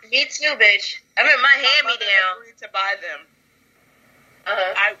 Me too, bitch. I remember my hand-me-down. Agreed to buy them.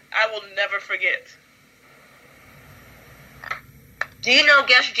 Uh-huh. I will never forget. Do you know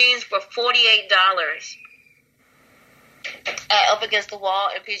Guess jeans for $48 up against the wall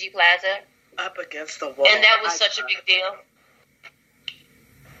in PG Plaza? Up against the wall. And that was such a big deal.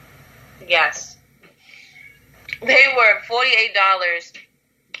 Yes. They were $48.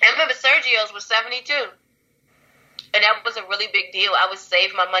 I remember Sergio's was $72. And that was a really big deal. I would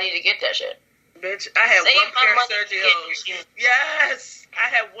save my money to get that shit. Bitch, I had one pair of Sergio's. Yes, I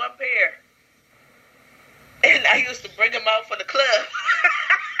had one pair. And I used to bring them out for the club.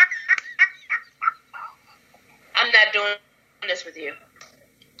 I'm not doing this with you.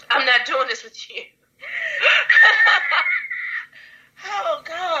 I'm not doing this with you. Oh,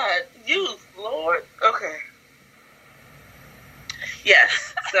 God. You, Lord. Okay.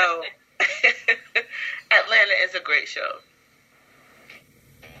 Yes, so Atlanta is a great show.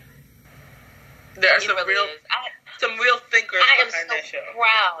 There are some real thinkers behind that show.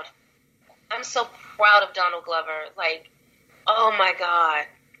 Proud. I'm so proud of Donald Glover. Like, oh my God.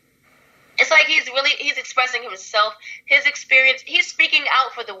 It's like he's expressing himself, his experience. He's speaking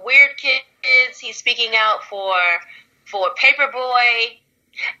out for the weird kids. He's speaking out for Paperboy.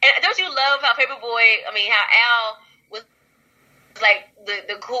 And don't you love how how Al was like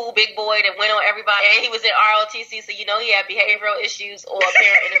the cool big boy that went on everybody, and he was in ROTC, so you know he had behavioral issues or a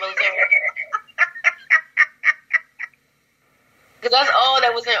parent in the military. Because that's all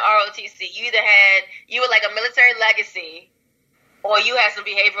that was in ROTC. You were like a military legacy, or you had some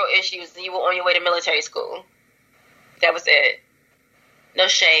behavioral issues and you were on your way to military school. That was it. No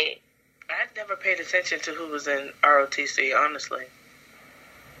shade. I never paid attention to who was in ROTC, honestly.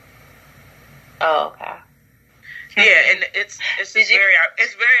 Oh, okay. Yeah, and it's very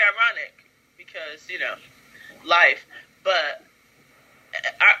ironic because, life. But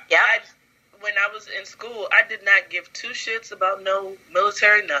when I was in school, I did not give two shits about no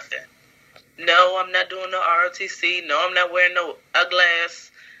military nothing. No, I'm not doing no ROTC. No, I'm not wearing no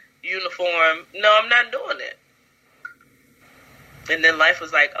ugly-ass uniform. No, I'm not doing it. And then life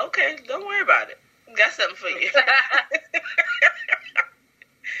was like, okay, don't worry about it. Got something for you.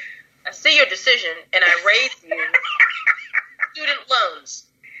 I see your decision, and I raised you. Student loans.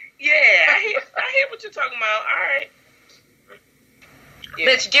 Yeah, I hear what you're talking about. All right. Yeah.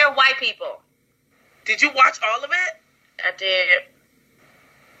 Bitch, dear white people. Did you watch all of it? I did.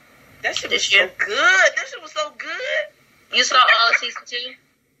 That shit was so good. That shit was so good. You saw all of season 2?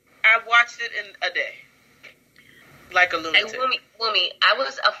 I watched it in a day. Like a lunatic. And Wumi, I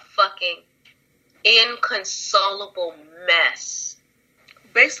was a fucking inconsolable mess.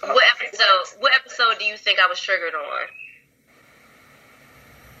 Based on what episode do you think I was triggered on?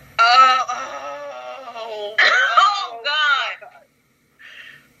 Oh God.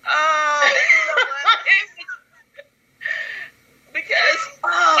 Oh, you know what? Because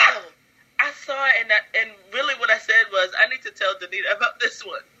I saw it and really what I said was I need to tell Danita about this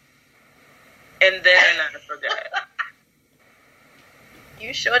one. And then I forgot.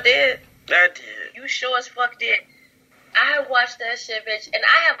 You sure did. I did. You sure as fuck did. I watched that shit, bitch, and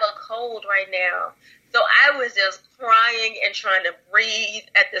I have a cold right now. So I was just crying and trying to breathe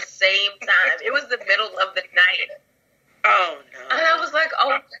at the same time. It was the middle of the night. Oh, no. And I was like, oh,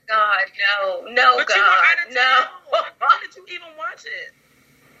 my God, no, but God, no. Why did you even watch it?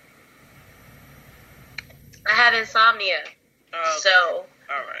 I have insomnia. Oh, okay. So,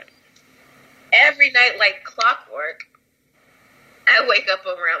 all right. Every night, like clockwork, I wake up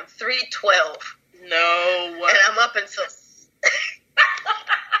around 3:12. No. And I'm up until...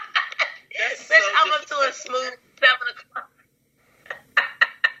 Bitch, I'm up till a smooth 7 o'clock.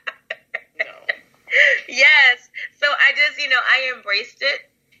 No. Yes. So I just, I embraced it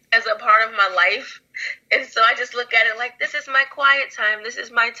as a part of my life. And so I just look at it like, this is my quiet time. This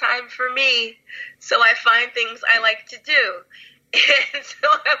is my time for me. So I find things I like to do. And so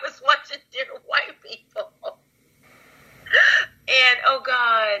I was watching Dear White People. And, oh,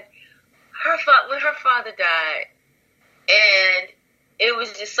 God, when her father died, and it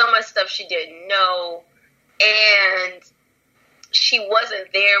was just so much stuff she didn't know, and she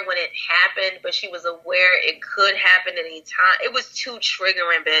wasn't there when it happened, but she was aware it could happen at any time. It was too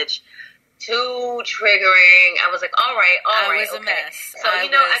triggering, bitch. Too triggering. I was like, all right. I was a mess. So, I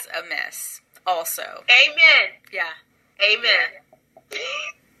was a mess also. Amen. Yeah. Amen. Yeah.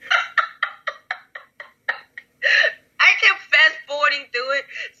 I kept fast forwarding through it.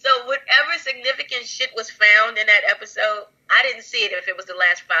 So whatever significant shit was found in that episode, I didn't see it if it was the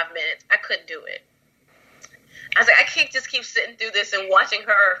last 5 minutes. I couldn't do it. I was like, I can't just keep sitting through this and watching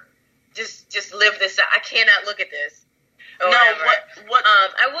her just live this out. I cannot look at this. No, what?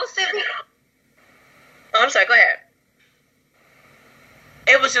 I will say. Oh, I'm sorry. Go ahead.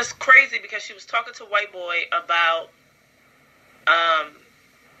 It was just crazy because she was talking to White Boy about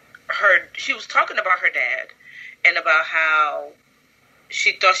her. She was talking about her dad and about how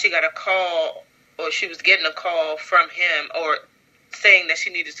she thought she got a call, or she was getting a call from him, or saying that she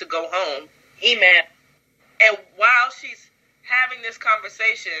needed to go home. Email. And while she's having this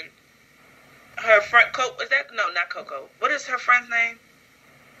conversation, her friend, not Coco. What is her friend's name?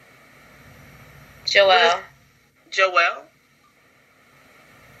 Joelle. Joelle?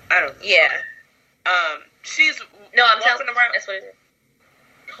 I don't know. Yeah. She's I'm walking around. That's what it is.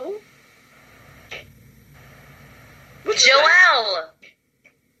 Who? Joelle.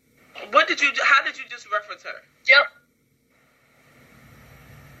 How did you just reference her?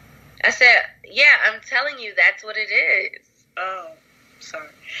 I said, yeah, I'm telling you, that's what it is. Oh, sorry.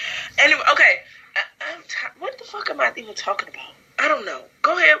 Anyway, okay. What the fuck am I even talking about? I don't know.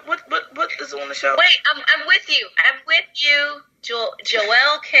 Go ahead. What is on the show? Wait, I'm with you. I'm with you.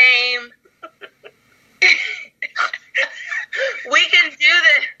 Joelle came. We can do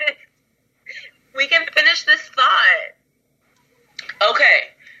this. We can finish this thought.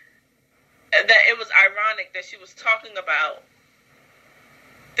 Okay. That it was ironic that she was talking about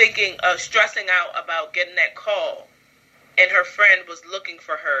stressing out about getting that call, and her friend was looking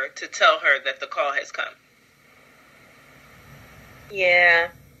for her to tell her that the call has come. Yeah,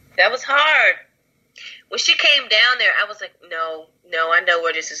 that was hard. When she came down there, I was like, no, I know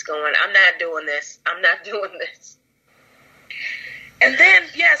where this is going. I'm not doing this. And then,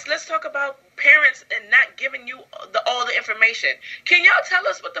 yes, let's talk about parents and not giving you all the information. Can y'all tell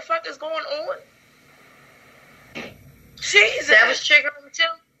us what the fuck is going on? Jesus. That was triggering too.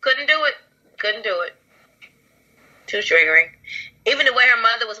 Couldn't do it. Too triggering. Even the way her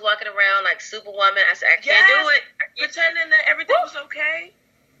mother was walking around like Superwoman, I said, I can't do it. Pretending that everything was okay.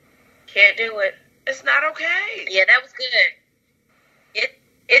 Can't do it. It's not okay. Yeah, that was good.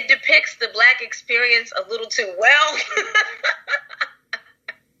 It depicts the black experience a little too well.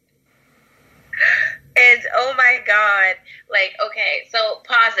 And oh my God. Like, okay, so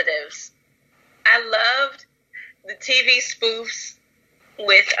positives. I loved the TV spoofs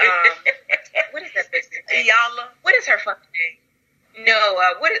with what is that bitch's name? Iyanla. What is her fucking name? No,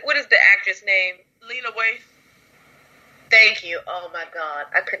 what is the actress name? Lena Waithe. Thank you. Oh my God,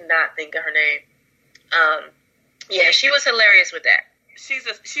 I could not think of her name. Yeah, she was hilarious with that. She's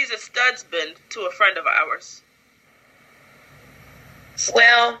a studsman to a friend of ours.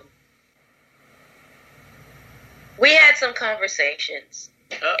 Well, we had some conversations,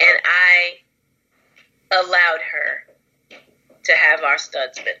 and I allowed her to have our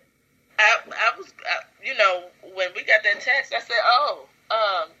studsman. I was, when we got that text, I said,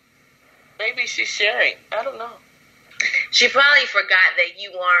 maybe she's sharing. I don't know. She probably forgot that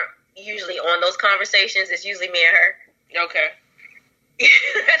you aren't usually on those conversations. It's usually me and her. Okay.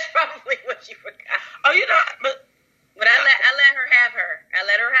 That's probably what she forgot. Oh, but I let her have her. I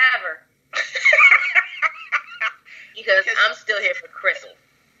let her have her. Because I'm still here for Christmas.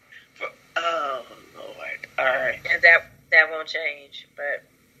 Oh Lord! All right, and that won't change. But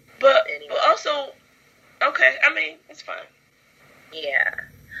anyway. But also, okay. I mean, it's fine. Yeah.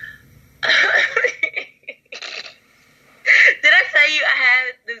 Did I tell you I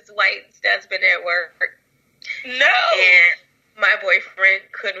had this white studsman at work? No. And my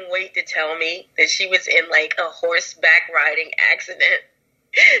boyfriend couldn't wait to tell me that she was in like a horseback riding accident.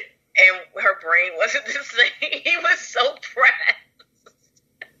 And her brain wasn't the same. He was so pressed.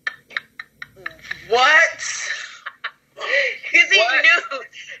 What? Because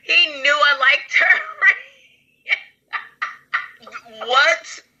he knew I liked her.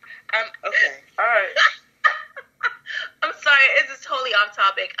 What? Okay. All right. I'm sorry. This is totally off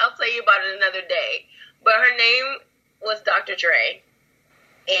topic. I'll tell you about it another day. But her name was Dr. Dre.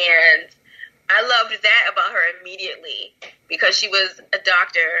 And I loved that about her immediately because she was a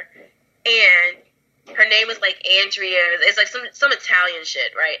doctor, and her name was like Andrea. It's like some Italian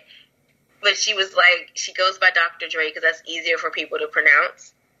shit, right? But she was like, she goes by Dr. Dre because that's easier for people to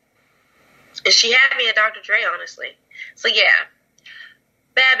pronounce. And she had me at Dr. Dre, honestly. So yeah,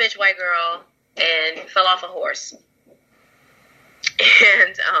 bad bitch white girl and fell off a horse.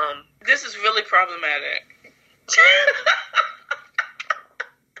 And this is really problematic.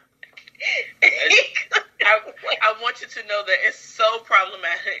 I want you to know that it's so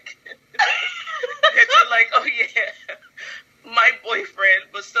problematic that you're like, oh yeah, my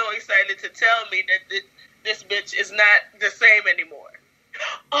boyfriend was so excited to tell me that this bitch is not the same anymore.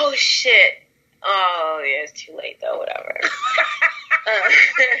 Oh shit. Oh yeah, it's too late though. Whatever.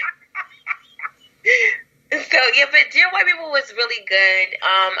 So yeah, but Dear White People was really good.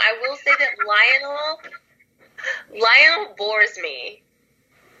 I will say that Lionel bores me.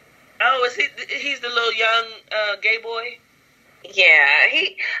 Oh, he's the little young gay boy? Yeah,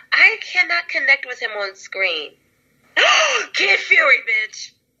 I cannot connect with him on screen. Kid Fury,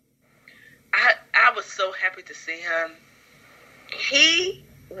 bitch. I was so happy to see him. He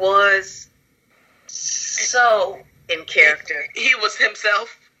was so in character. He was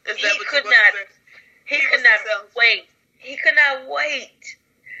himself. Is that he what could you not. said? He could not wait. He could not wait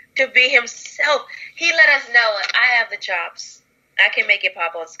to be himself. He let us know, I have the chops. I can make it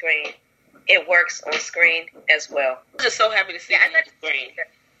pop on screen. It works on screen as well. I'm just so happy to see him on screen.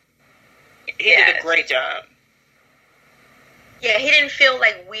 He did a great job. Yeah, he didn't feel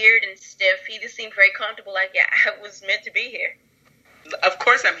like weird and stiff. He just seemed very comfortable, like, yeah, I was meant to be here. Of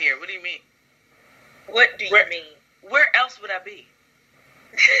course I'm here. What do you mean? What do you mean? Where else would I be?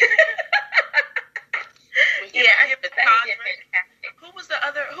 Yeah, I get the Who was the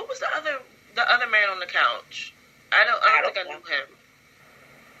other man on the couch? I don't think I knew him.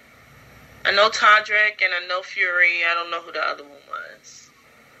 I know Todrick and I know Fury. I don't know who the other one was.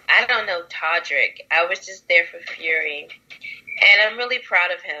 I don't know Todrick. I was just there for Fury. And I'm really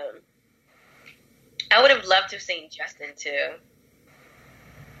proud of him. I would have loved to have seen Justin too.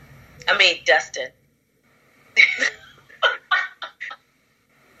 I mean, Dustin.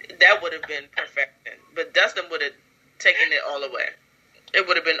 That would have been perfection. But Dustin would have taken it all away. It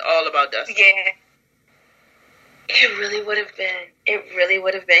would have been all about Dustin. Yeah. It really would have been. It really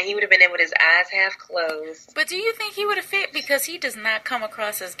would have been. He would have been in with his eyes half closed. But do you think he would have fit? Because he does not come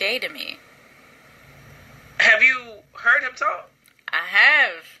across as gay to me. Have you heard him talk? I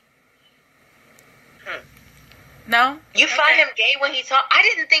have. No? You find him gay when he talks? I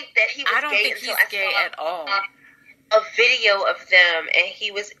didn't think that he was gay. I don't think he's gay at all. A video of them, and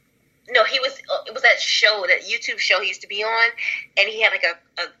he was... No, he was. It was that show, that YouTube show he used to be on, and he had like a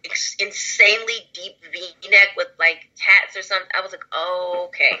insanely deep V-neck with like tats or something. I was like, oh,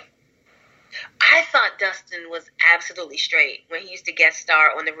 okay. I thought Dustin was absolutely straight when he used to guest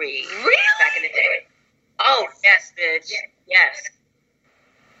star on The Read. Really? Back in the day. Oh yes, bitch. Yes.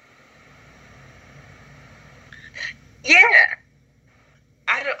 Yeah.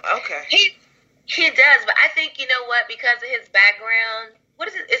 I don't. Okay. He does, but I think, you know what? Because of his background. What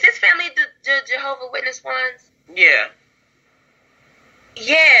is it? Is his family the Jehovah's Witness ones? Yeah.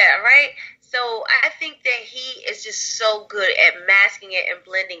 Yeah, right? So I think that he is just so good at masking it and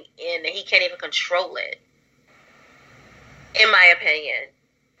blending in that he can't even control it. In my opinion.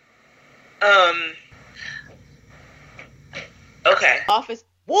 Okay. Office.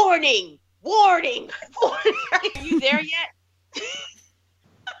 Warning! Warning! Warning! Are you there yet?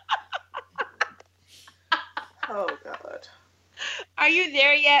 Oh, God. Are you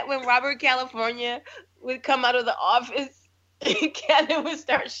there yet when Robert California would come out of the office and Kevin would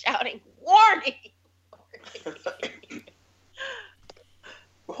start shouting, warning!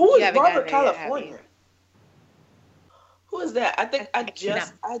 Who is Robert California? Who is that? I think I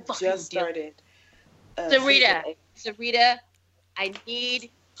just started. Sarita, I need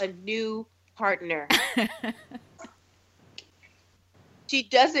a new partner. She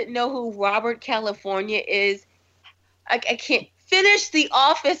doesn't know who Robert California is. I can't finish The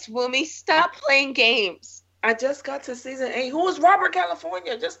Office, Wumi. Stop playing games. I just got to season 8. Who is Robert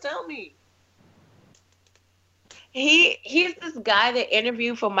California? Just tell me. He's this guy that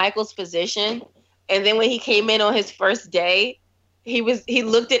interviewed for Michael's position, and then when he came in on his first day, he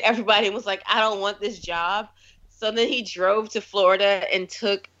looked at everybody and was like, I don't want this job. So then he drove to Florida and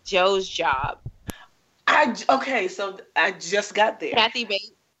took Joe's job. So I just got there. Kathy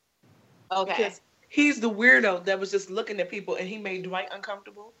Bates. Okay. Because he's the weirdo that was just looking at people, and he made Dwight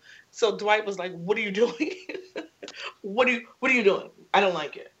uncomfortable. So Dwight was like, "What are you doing? What are you doing? I don't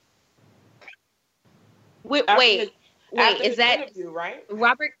like it." Wait, is that interview, right?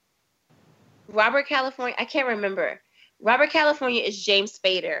 Robert California? I can't remember. Robert California is James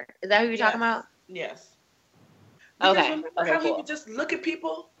Spader. Is that who you're talking about? Yes. Okay. Remember how he would just look at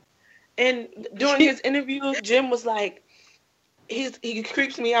people, and during his interview, Jim was like, "He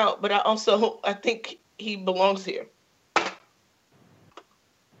creeps me out, but I think he belongs here."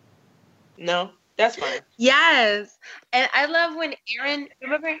 No, that's fine. Yes, and I love when Aaron.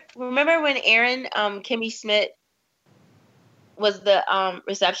 Remember when Aaron, Kimmy Schmidt, was the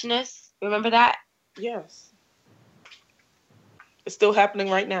receptionist. Remember that? Yes. It's still happening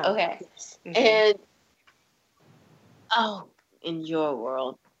right now. Okay. Yes. And in your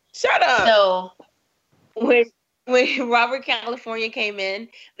world. Shut up. So when Robert California came in,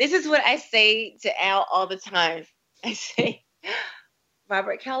 this is what I say to Al all the time. I say,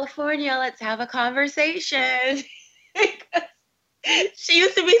 Robert California, let's have a conversation. She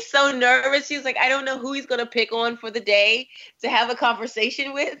used to be so nervous. She was like, I don't know who he's going to pick on for the day to have a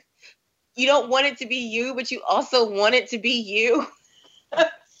conversation with. You don't want it to be you, but you also want it to be you.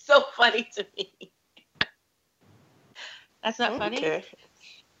 So funny to me. That's not funny? Okay.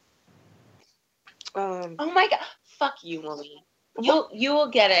 Oh my God. Fuck you, mommy. You will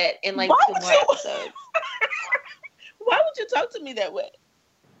get it in like 2 more episodes. Why would you talk to me that way?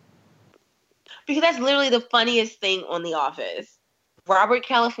 Because that's literally the funniest thing on The Office. Robert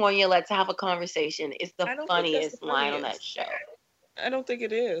California, let's have a conversation. It's the funniest line on that show. I don't think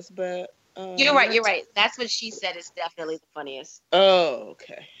it is, but... You're right. That's what she said is definitely the funniest. Oh,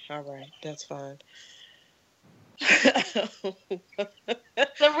 okay. All right. That's fine.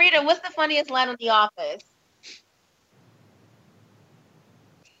 So, Rita, what's the funniest line on The Office?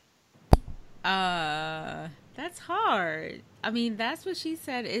 That's hard. I mean, that's what she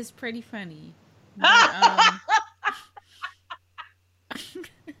said is pretty funny. But,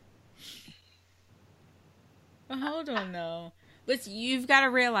 but hold on, though. But you've got to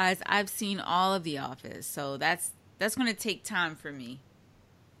realize I've seen all of The Office, so that's going to take time for me.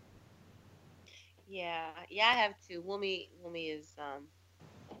 Yeah, I have to. Wumi is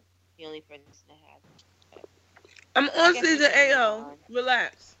the only person to have. I'm on season 8.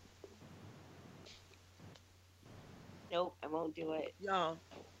 Relax. Nope, I won't do it. Y'all.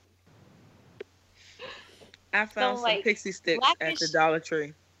 I found some like, pixie sticks Blackish... at the Dollar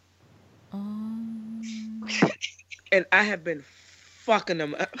Tree. And I have been fucking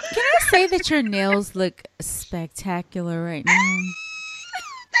them up. Can I say that your nails look spectacular right now?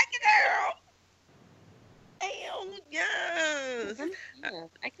 Thank you, girl. Yes. Yeah.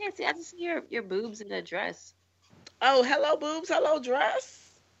 I can't see. I just see your boobs in the dress. Oh, hello, boobs. Hello,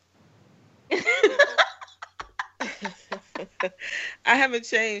 dress. I haven't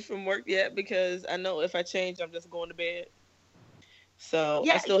changed from work yet because I know if I change, I'm just going to bed. So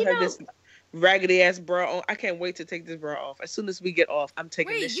I still have this raggedy ass bra on. I can't wait to take this bra off. As soon as we get off, I'm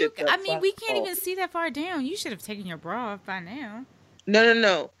taking this shit off. I mean, we can't even see that far down. You should have taken your bra off by now.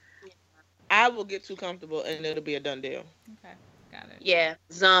 No. I will get too comfortable and it'll be a done deal. Okay, got it. Yeah,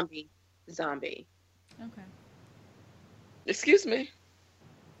 zombie. Okay. Excuse me.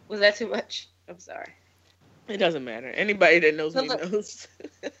 Was that too much? I'm sorry. It doesn't matter. Anybody that knows me knows.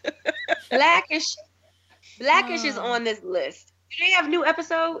 Blackish is on this list. Do they have new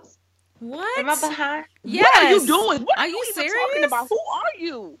episodes? What? Am I behind? Yes. What are you doing? What are you serious? Talking about? Who are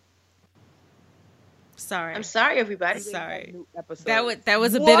you? Sorry. I'm sorry, everybody. Sorry. That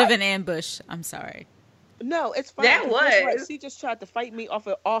was a bit of an ambush. I'm sorry. No, it's fine. That was. She just tried to fight me off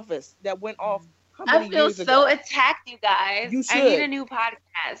of Office that went off. I feel so attacked, you guys. You should. I need a new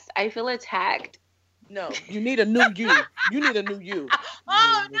podcast. I feel attacked. No, you need a new you. You need a new you.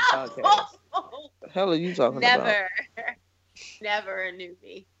 Oh, no. What the hell are you talking about? Never a new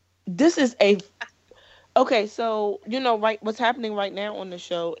me. This is okay, so right, what's happening right now on the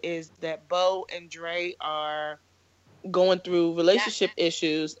show is that Bo and Dre are going through relationship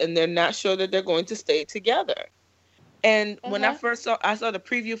issues and they're not sure that they're going to stay together. And when I saw the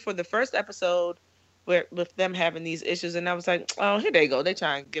preview for the first episode with them having these issues, and I was like, oh, here they go. They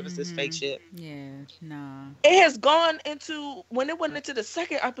try and give us this fake shit. Yeah, nah. It has gone into, when it went into the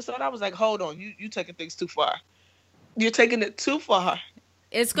second episode, I was like, hold on, you taking things too far. You're taking it too far.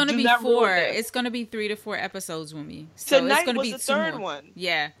 It's going to be 4. It's going to be 3 to 4 episodes with me. So tonight it's going to be the third more. One.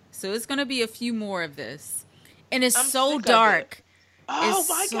 Yeah. So it's going to be a few more of this. And it's so dark. Oh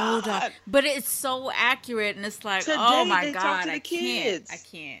my God. Dark. But it's so accurate. And it's like, today, oh my God, I can't.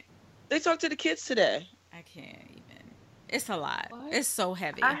 They talked to the kids today. I can't even. It's a lot. What? It's so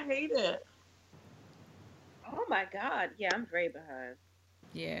heavy. I hate it. Oh my God. Yeah, I'm very behind.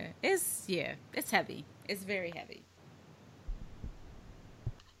 Yeah. It's heavy. It's very heavy.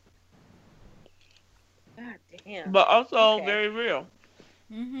 God damn. But also very real.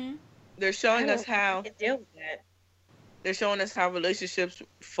 Mm-hmm. They're showing us how deal with that. They're showing us how relationships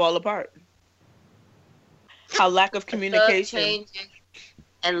fall apart. How lack of communication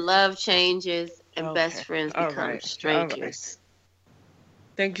love changes and best friends become strangers.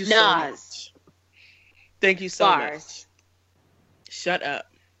 Thank you so much. Thank you so much. Shut up.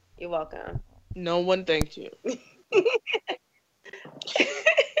 You're welcome. No one thanked you.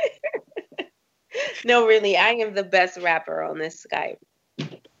 No, really, I am the best rapper on this Skype.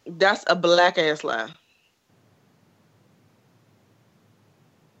 That's a black ass lie.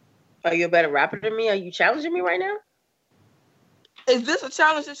 Are you a better rapper than me? Are you challenging me right now? Is this a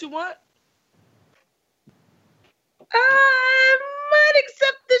challenge that you want? I might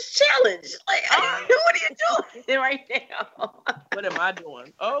accept this challenge. Like, what are you doing right now? What am I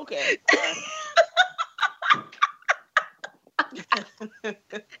doing? Oh, okay.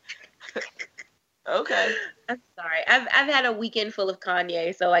 Okay. I'm sorry. I've had a weekend full of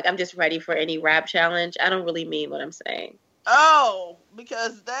Kanye, so like I'm just ready for any rap challenge. I don't really mean what I'm saying. Oh,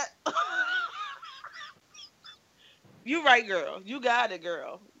 because that. You right, girl. You got it,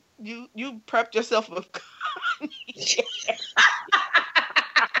 girl. You prepped yourself with Kanye.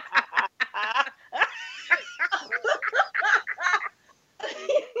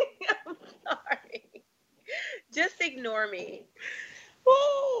 I'm sorry. Just ignore me.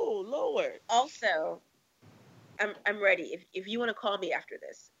 Oh, Lord. Also, I'm ready. If you want to call me after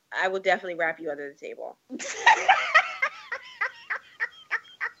this, I will definitely wrap you under the table.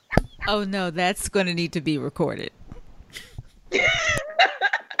 Oh no, that's going to need to be recorded. She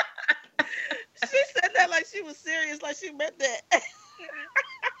said that like she was serious, like she meant that.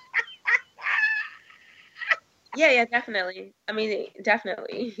 Yeah, definitely. I mean,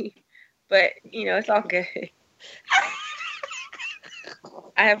 definitely. But, it's all good.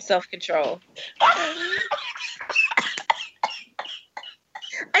 I have self-control.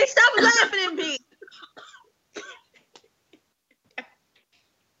 Hey, stop laughing at me.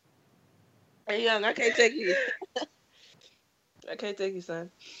 Hey, young, I can't take you. I can't take you, son.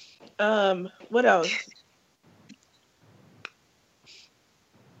 What else?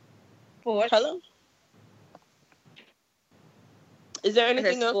 Sports. Hello? Is there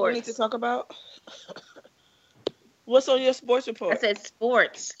anything else sports. we need to talk about? What's on your sports report? I said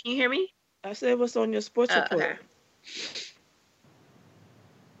sports. Can you hear me? I said what's on your sports report. Okay.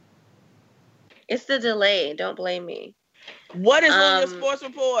 It's the delay. Don't blame me. What is on your sports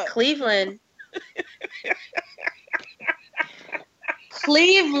report? Cleveland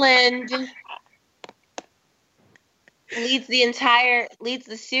leads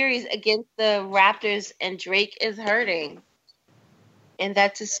the series against the Raptors, and Drake is hurting. And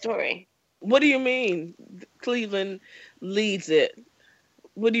that's his story. What do you mean Cleveland leads it?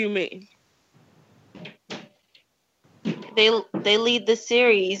 What do you mean? They lead the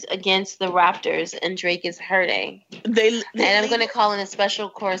series against the Raptors, and Drake is hurting. And I'm going to call in a special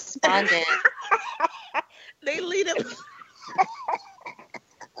correspondent. They lead it.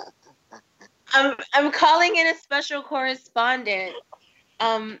 I'm calling in a special correspondent.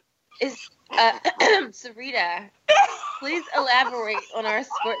 Is Sarita? Please elaborate on our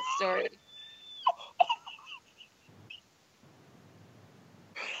sports story.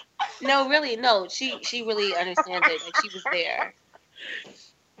 No, really, no. She really understands it. Like, she was there.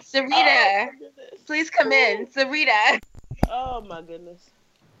 Sarita, please come in. Sarita. Oh my goodness.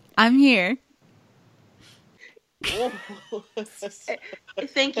 I'm here. Thank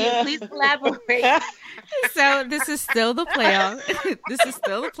you. Please elaborate. So this is still the playoffs.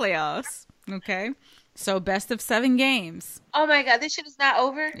 Okay. So best of 7 games. Oh my God, this shit is not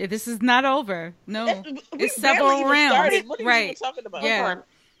over? This is not over. No. It's several rounds. Started. What are right. you even talking about? Yeah.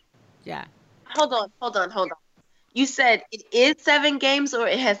 Yeah. Hold on. You said it is 7 games, or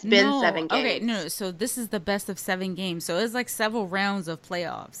it has been 7 games? Okay, no. So this is the best of 7 games. So it's like several rounds of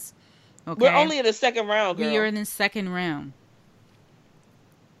playoffs. Okay. We're only in the second round, girl. We are in the second round.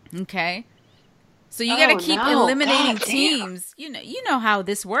 Okay. So you got to keep eliminating teams. You know how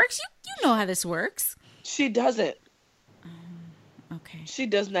this works. You know how this works. She doesn't. Okay. She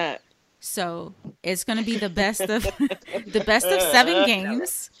does not. So it's going to be the best of 7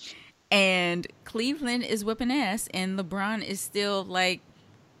 games, and Cleveland is whipping ass, and LeBron is still like,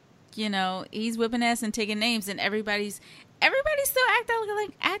 he's whipping ass and taking names, and everybody's still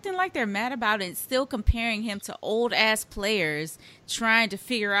acting like they're mad about it, still comparing him to old ass players, trying to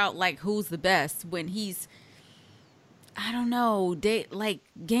figure out like who's the best when he's, I don't know,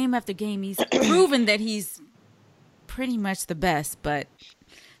 game after game he's proven that he's pretty much the best, but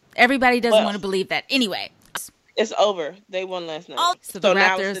everybody doesn't want to believe that. Anyway, it's over. They won last night. So the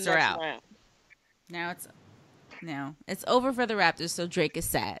Raptors are out. Round. Now it's over for the Raptors, so Drake is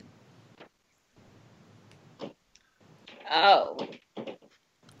sad. Oh.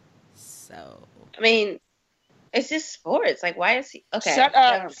 So. I mean, it's just sports. Like, why is he... Okay. Shut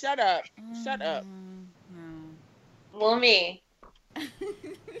up. Shut up. No. Woomy,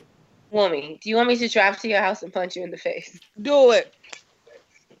 do you want me to drive to your house and punch you in the face? Do it.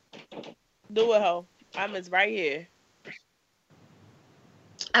 Do it, ho. I'm right here.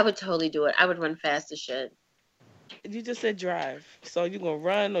 I would totally do it. I would run fast as shit. You just said drive. So you gonna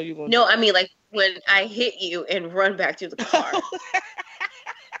run or you gonna No, drive? I mean like when I hit you and run back to the car.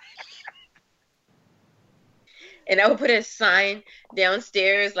 And I would put a sign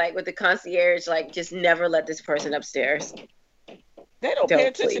downstairs, like with the concierge, like just never let this person upstairs. They don't pay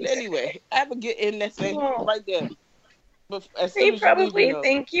attention anyway. I would get in that thing right there. But as soon They as probably you leave,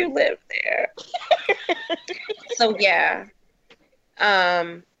 think you live there. So yeah.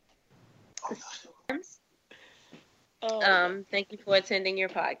 Thank you for attending your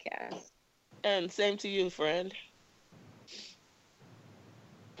podcast. And same to you, friend.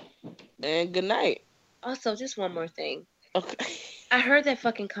 And good night. Also, just one more thing. Okay. I heard that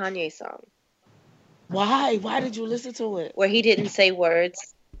fucking Kanye song. Why? Why did you listen to it? Where he didn't say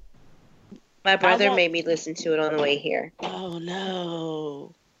words. My brother made me listen to it on the way here. Oh,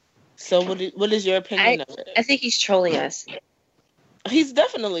 no. So what is your opinion of it? I think he's trolling us. He's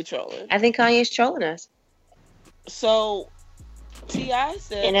definitely trolling. I think Kanye's trolling us. So, T.I.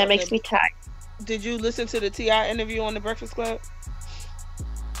 said... And that makes me tired. Did you listen to the T.I. interview on The Breakfast Club?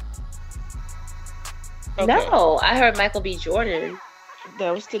 Okay. No, I heard Michael B. Jordan.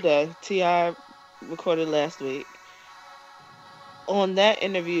 That was today. T.I. recorded last week. On that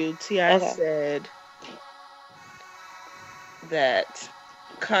interview, T.I. said that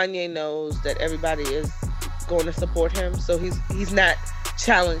Kanye knows that everybody is going to support him, so he's not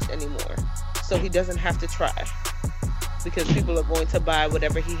challenged anymore. So he doesn't have to try. Because people are going to buy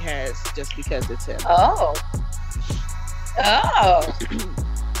whatever he has just because it's him. Oh.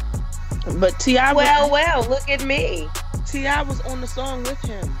 But T.I. Well, look at me. T.I. was on the song with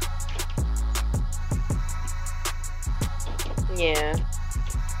him. Yeah.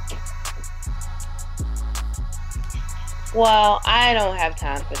 Well, I don't have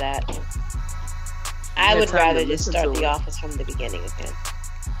time for that. I would rather just start The Office from the beginning again.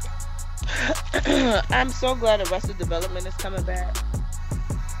 I'm so glad Arrested Development is coming back.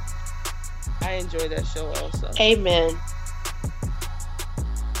 I enjoy that show also. Amen.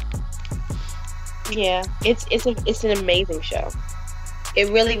 Yeah, it's an amazing show. It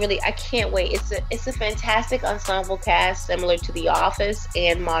really, I can't wait. It's a fantastic ensemble cast, similar to The Office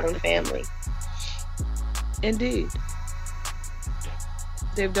and Modern Family. Indeed.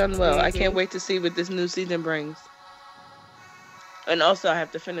 They've done well. Mm-hmm. I can't wait to see what this new season brings. And also, I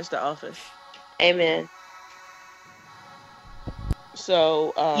have to finish The Office. Amen.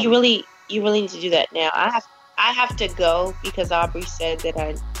 So you really need to do that now. I have to go because Aubrey said that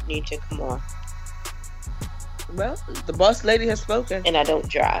I need to come on. Well, the boss lady has spoken. And I don't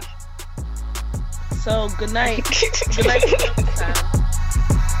drive. So, good night. Good night for this time.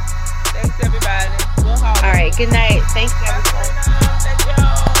 Thanks, everybody. We'll holler. All right, good night. Thanks, everyone. Thank you.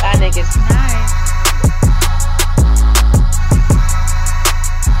 Bye, niggas. Good night.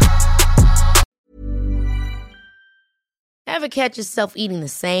 Ever catch yourself eating the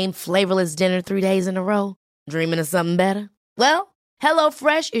same flavorless dinner 3 days in a row? Dreaming of something better? Well,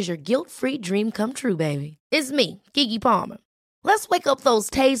 HelloFresh is your guilt-free dream come true, baby. It's me, Keke Palmer. Let's wake up those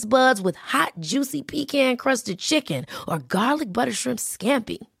taste buds with hot, juicy pecan-crusted chicken or garlic butter shrimp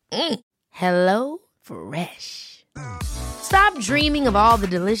scampi. Hello Fresh. Stop dreaming of all the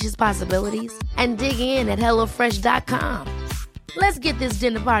delicious possibilities and dig in at HelloFresh.com. Let's get this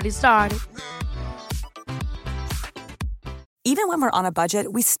dinner party started. Even when we're on a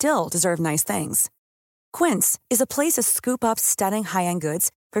budget, we still deserve nice things. Quince is a place to scoop up stunning high-end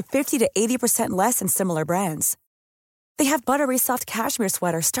goods for 50 to 80% less than similar brands. They have buttery soft cashmere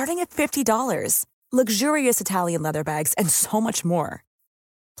sweaters starting at $50, luxurious Italian leather bags, and so much more.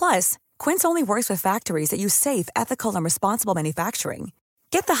 Plus, Quince only works with factories that use safe, ethical, and responsible manufacturing.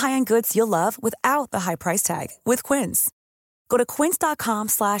 Get the high-end goods you'll love without the high price tag with Quince. Go to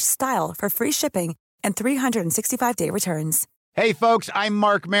quince.com/style for free shipping and 365-day returns. Hey, folks, I'm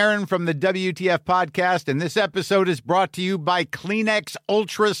Mark Maron from the WTF Podcast, and this episode is brought to you by Kleenex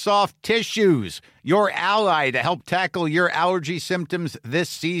Ultra Soft Tissues, your ally to help tackle your allergy symptoms this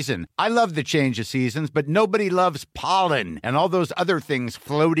season. I love the change of seasons, but nobody loves pollen and all those other things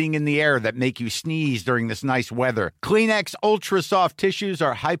floating in the air that make you sneeze during this nice weather. Kleenex Ultra Soft Tissues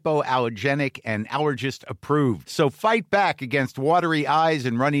are hypoallergenic and allergist approved, so fight back against watery eyes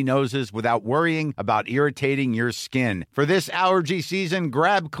and runny noses without worrying about irritating your skin. For this allergy season,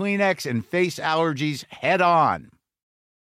 grab Kleenex and face allergies head on.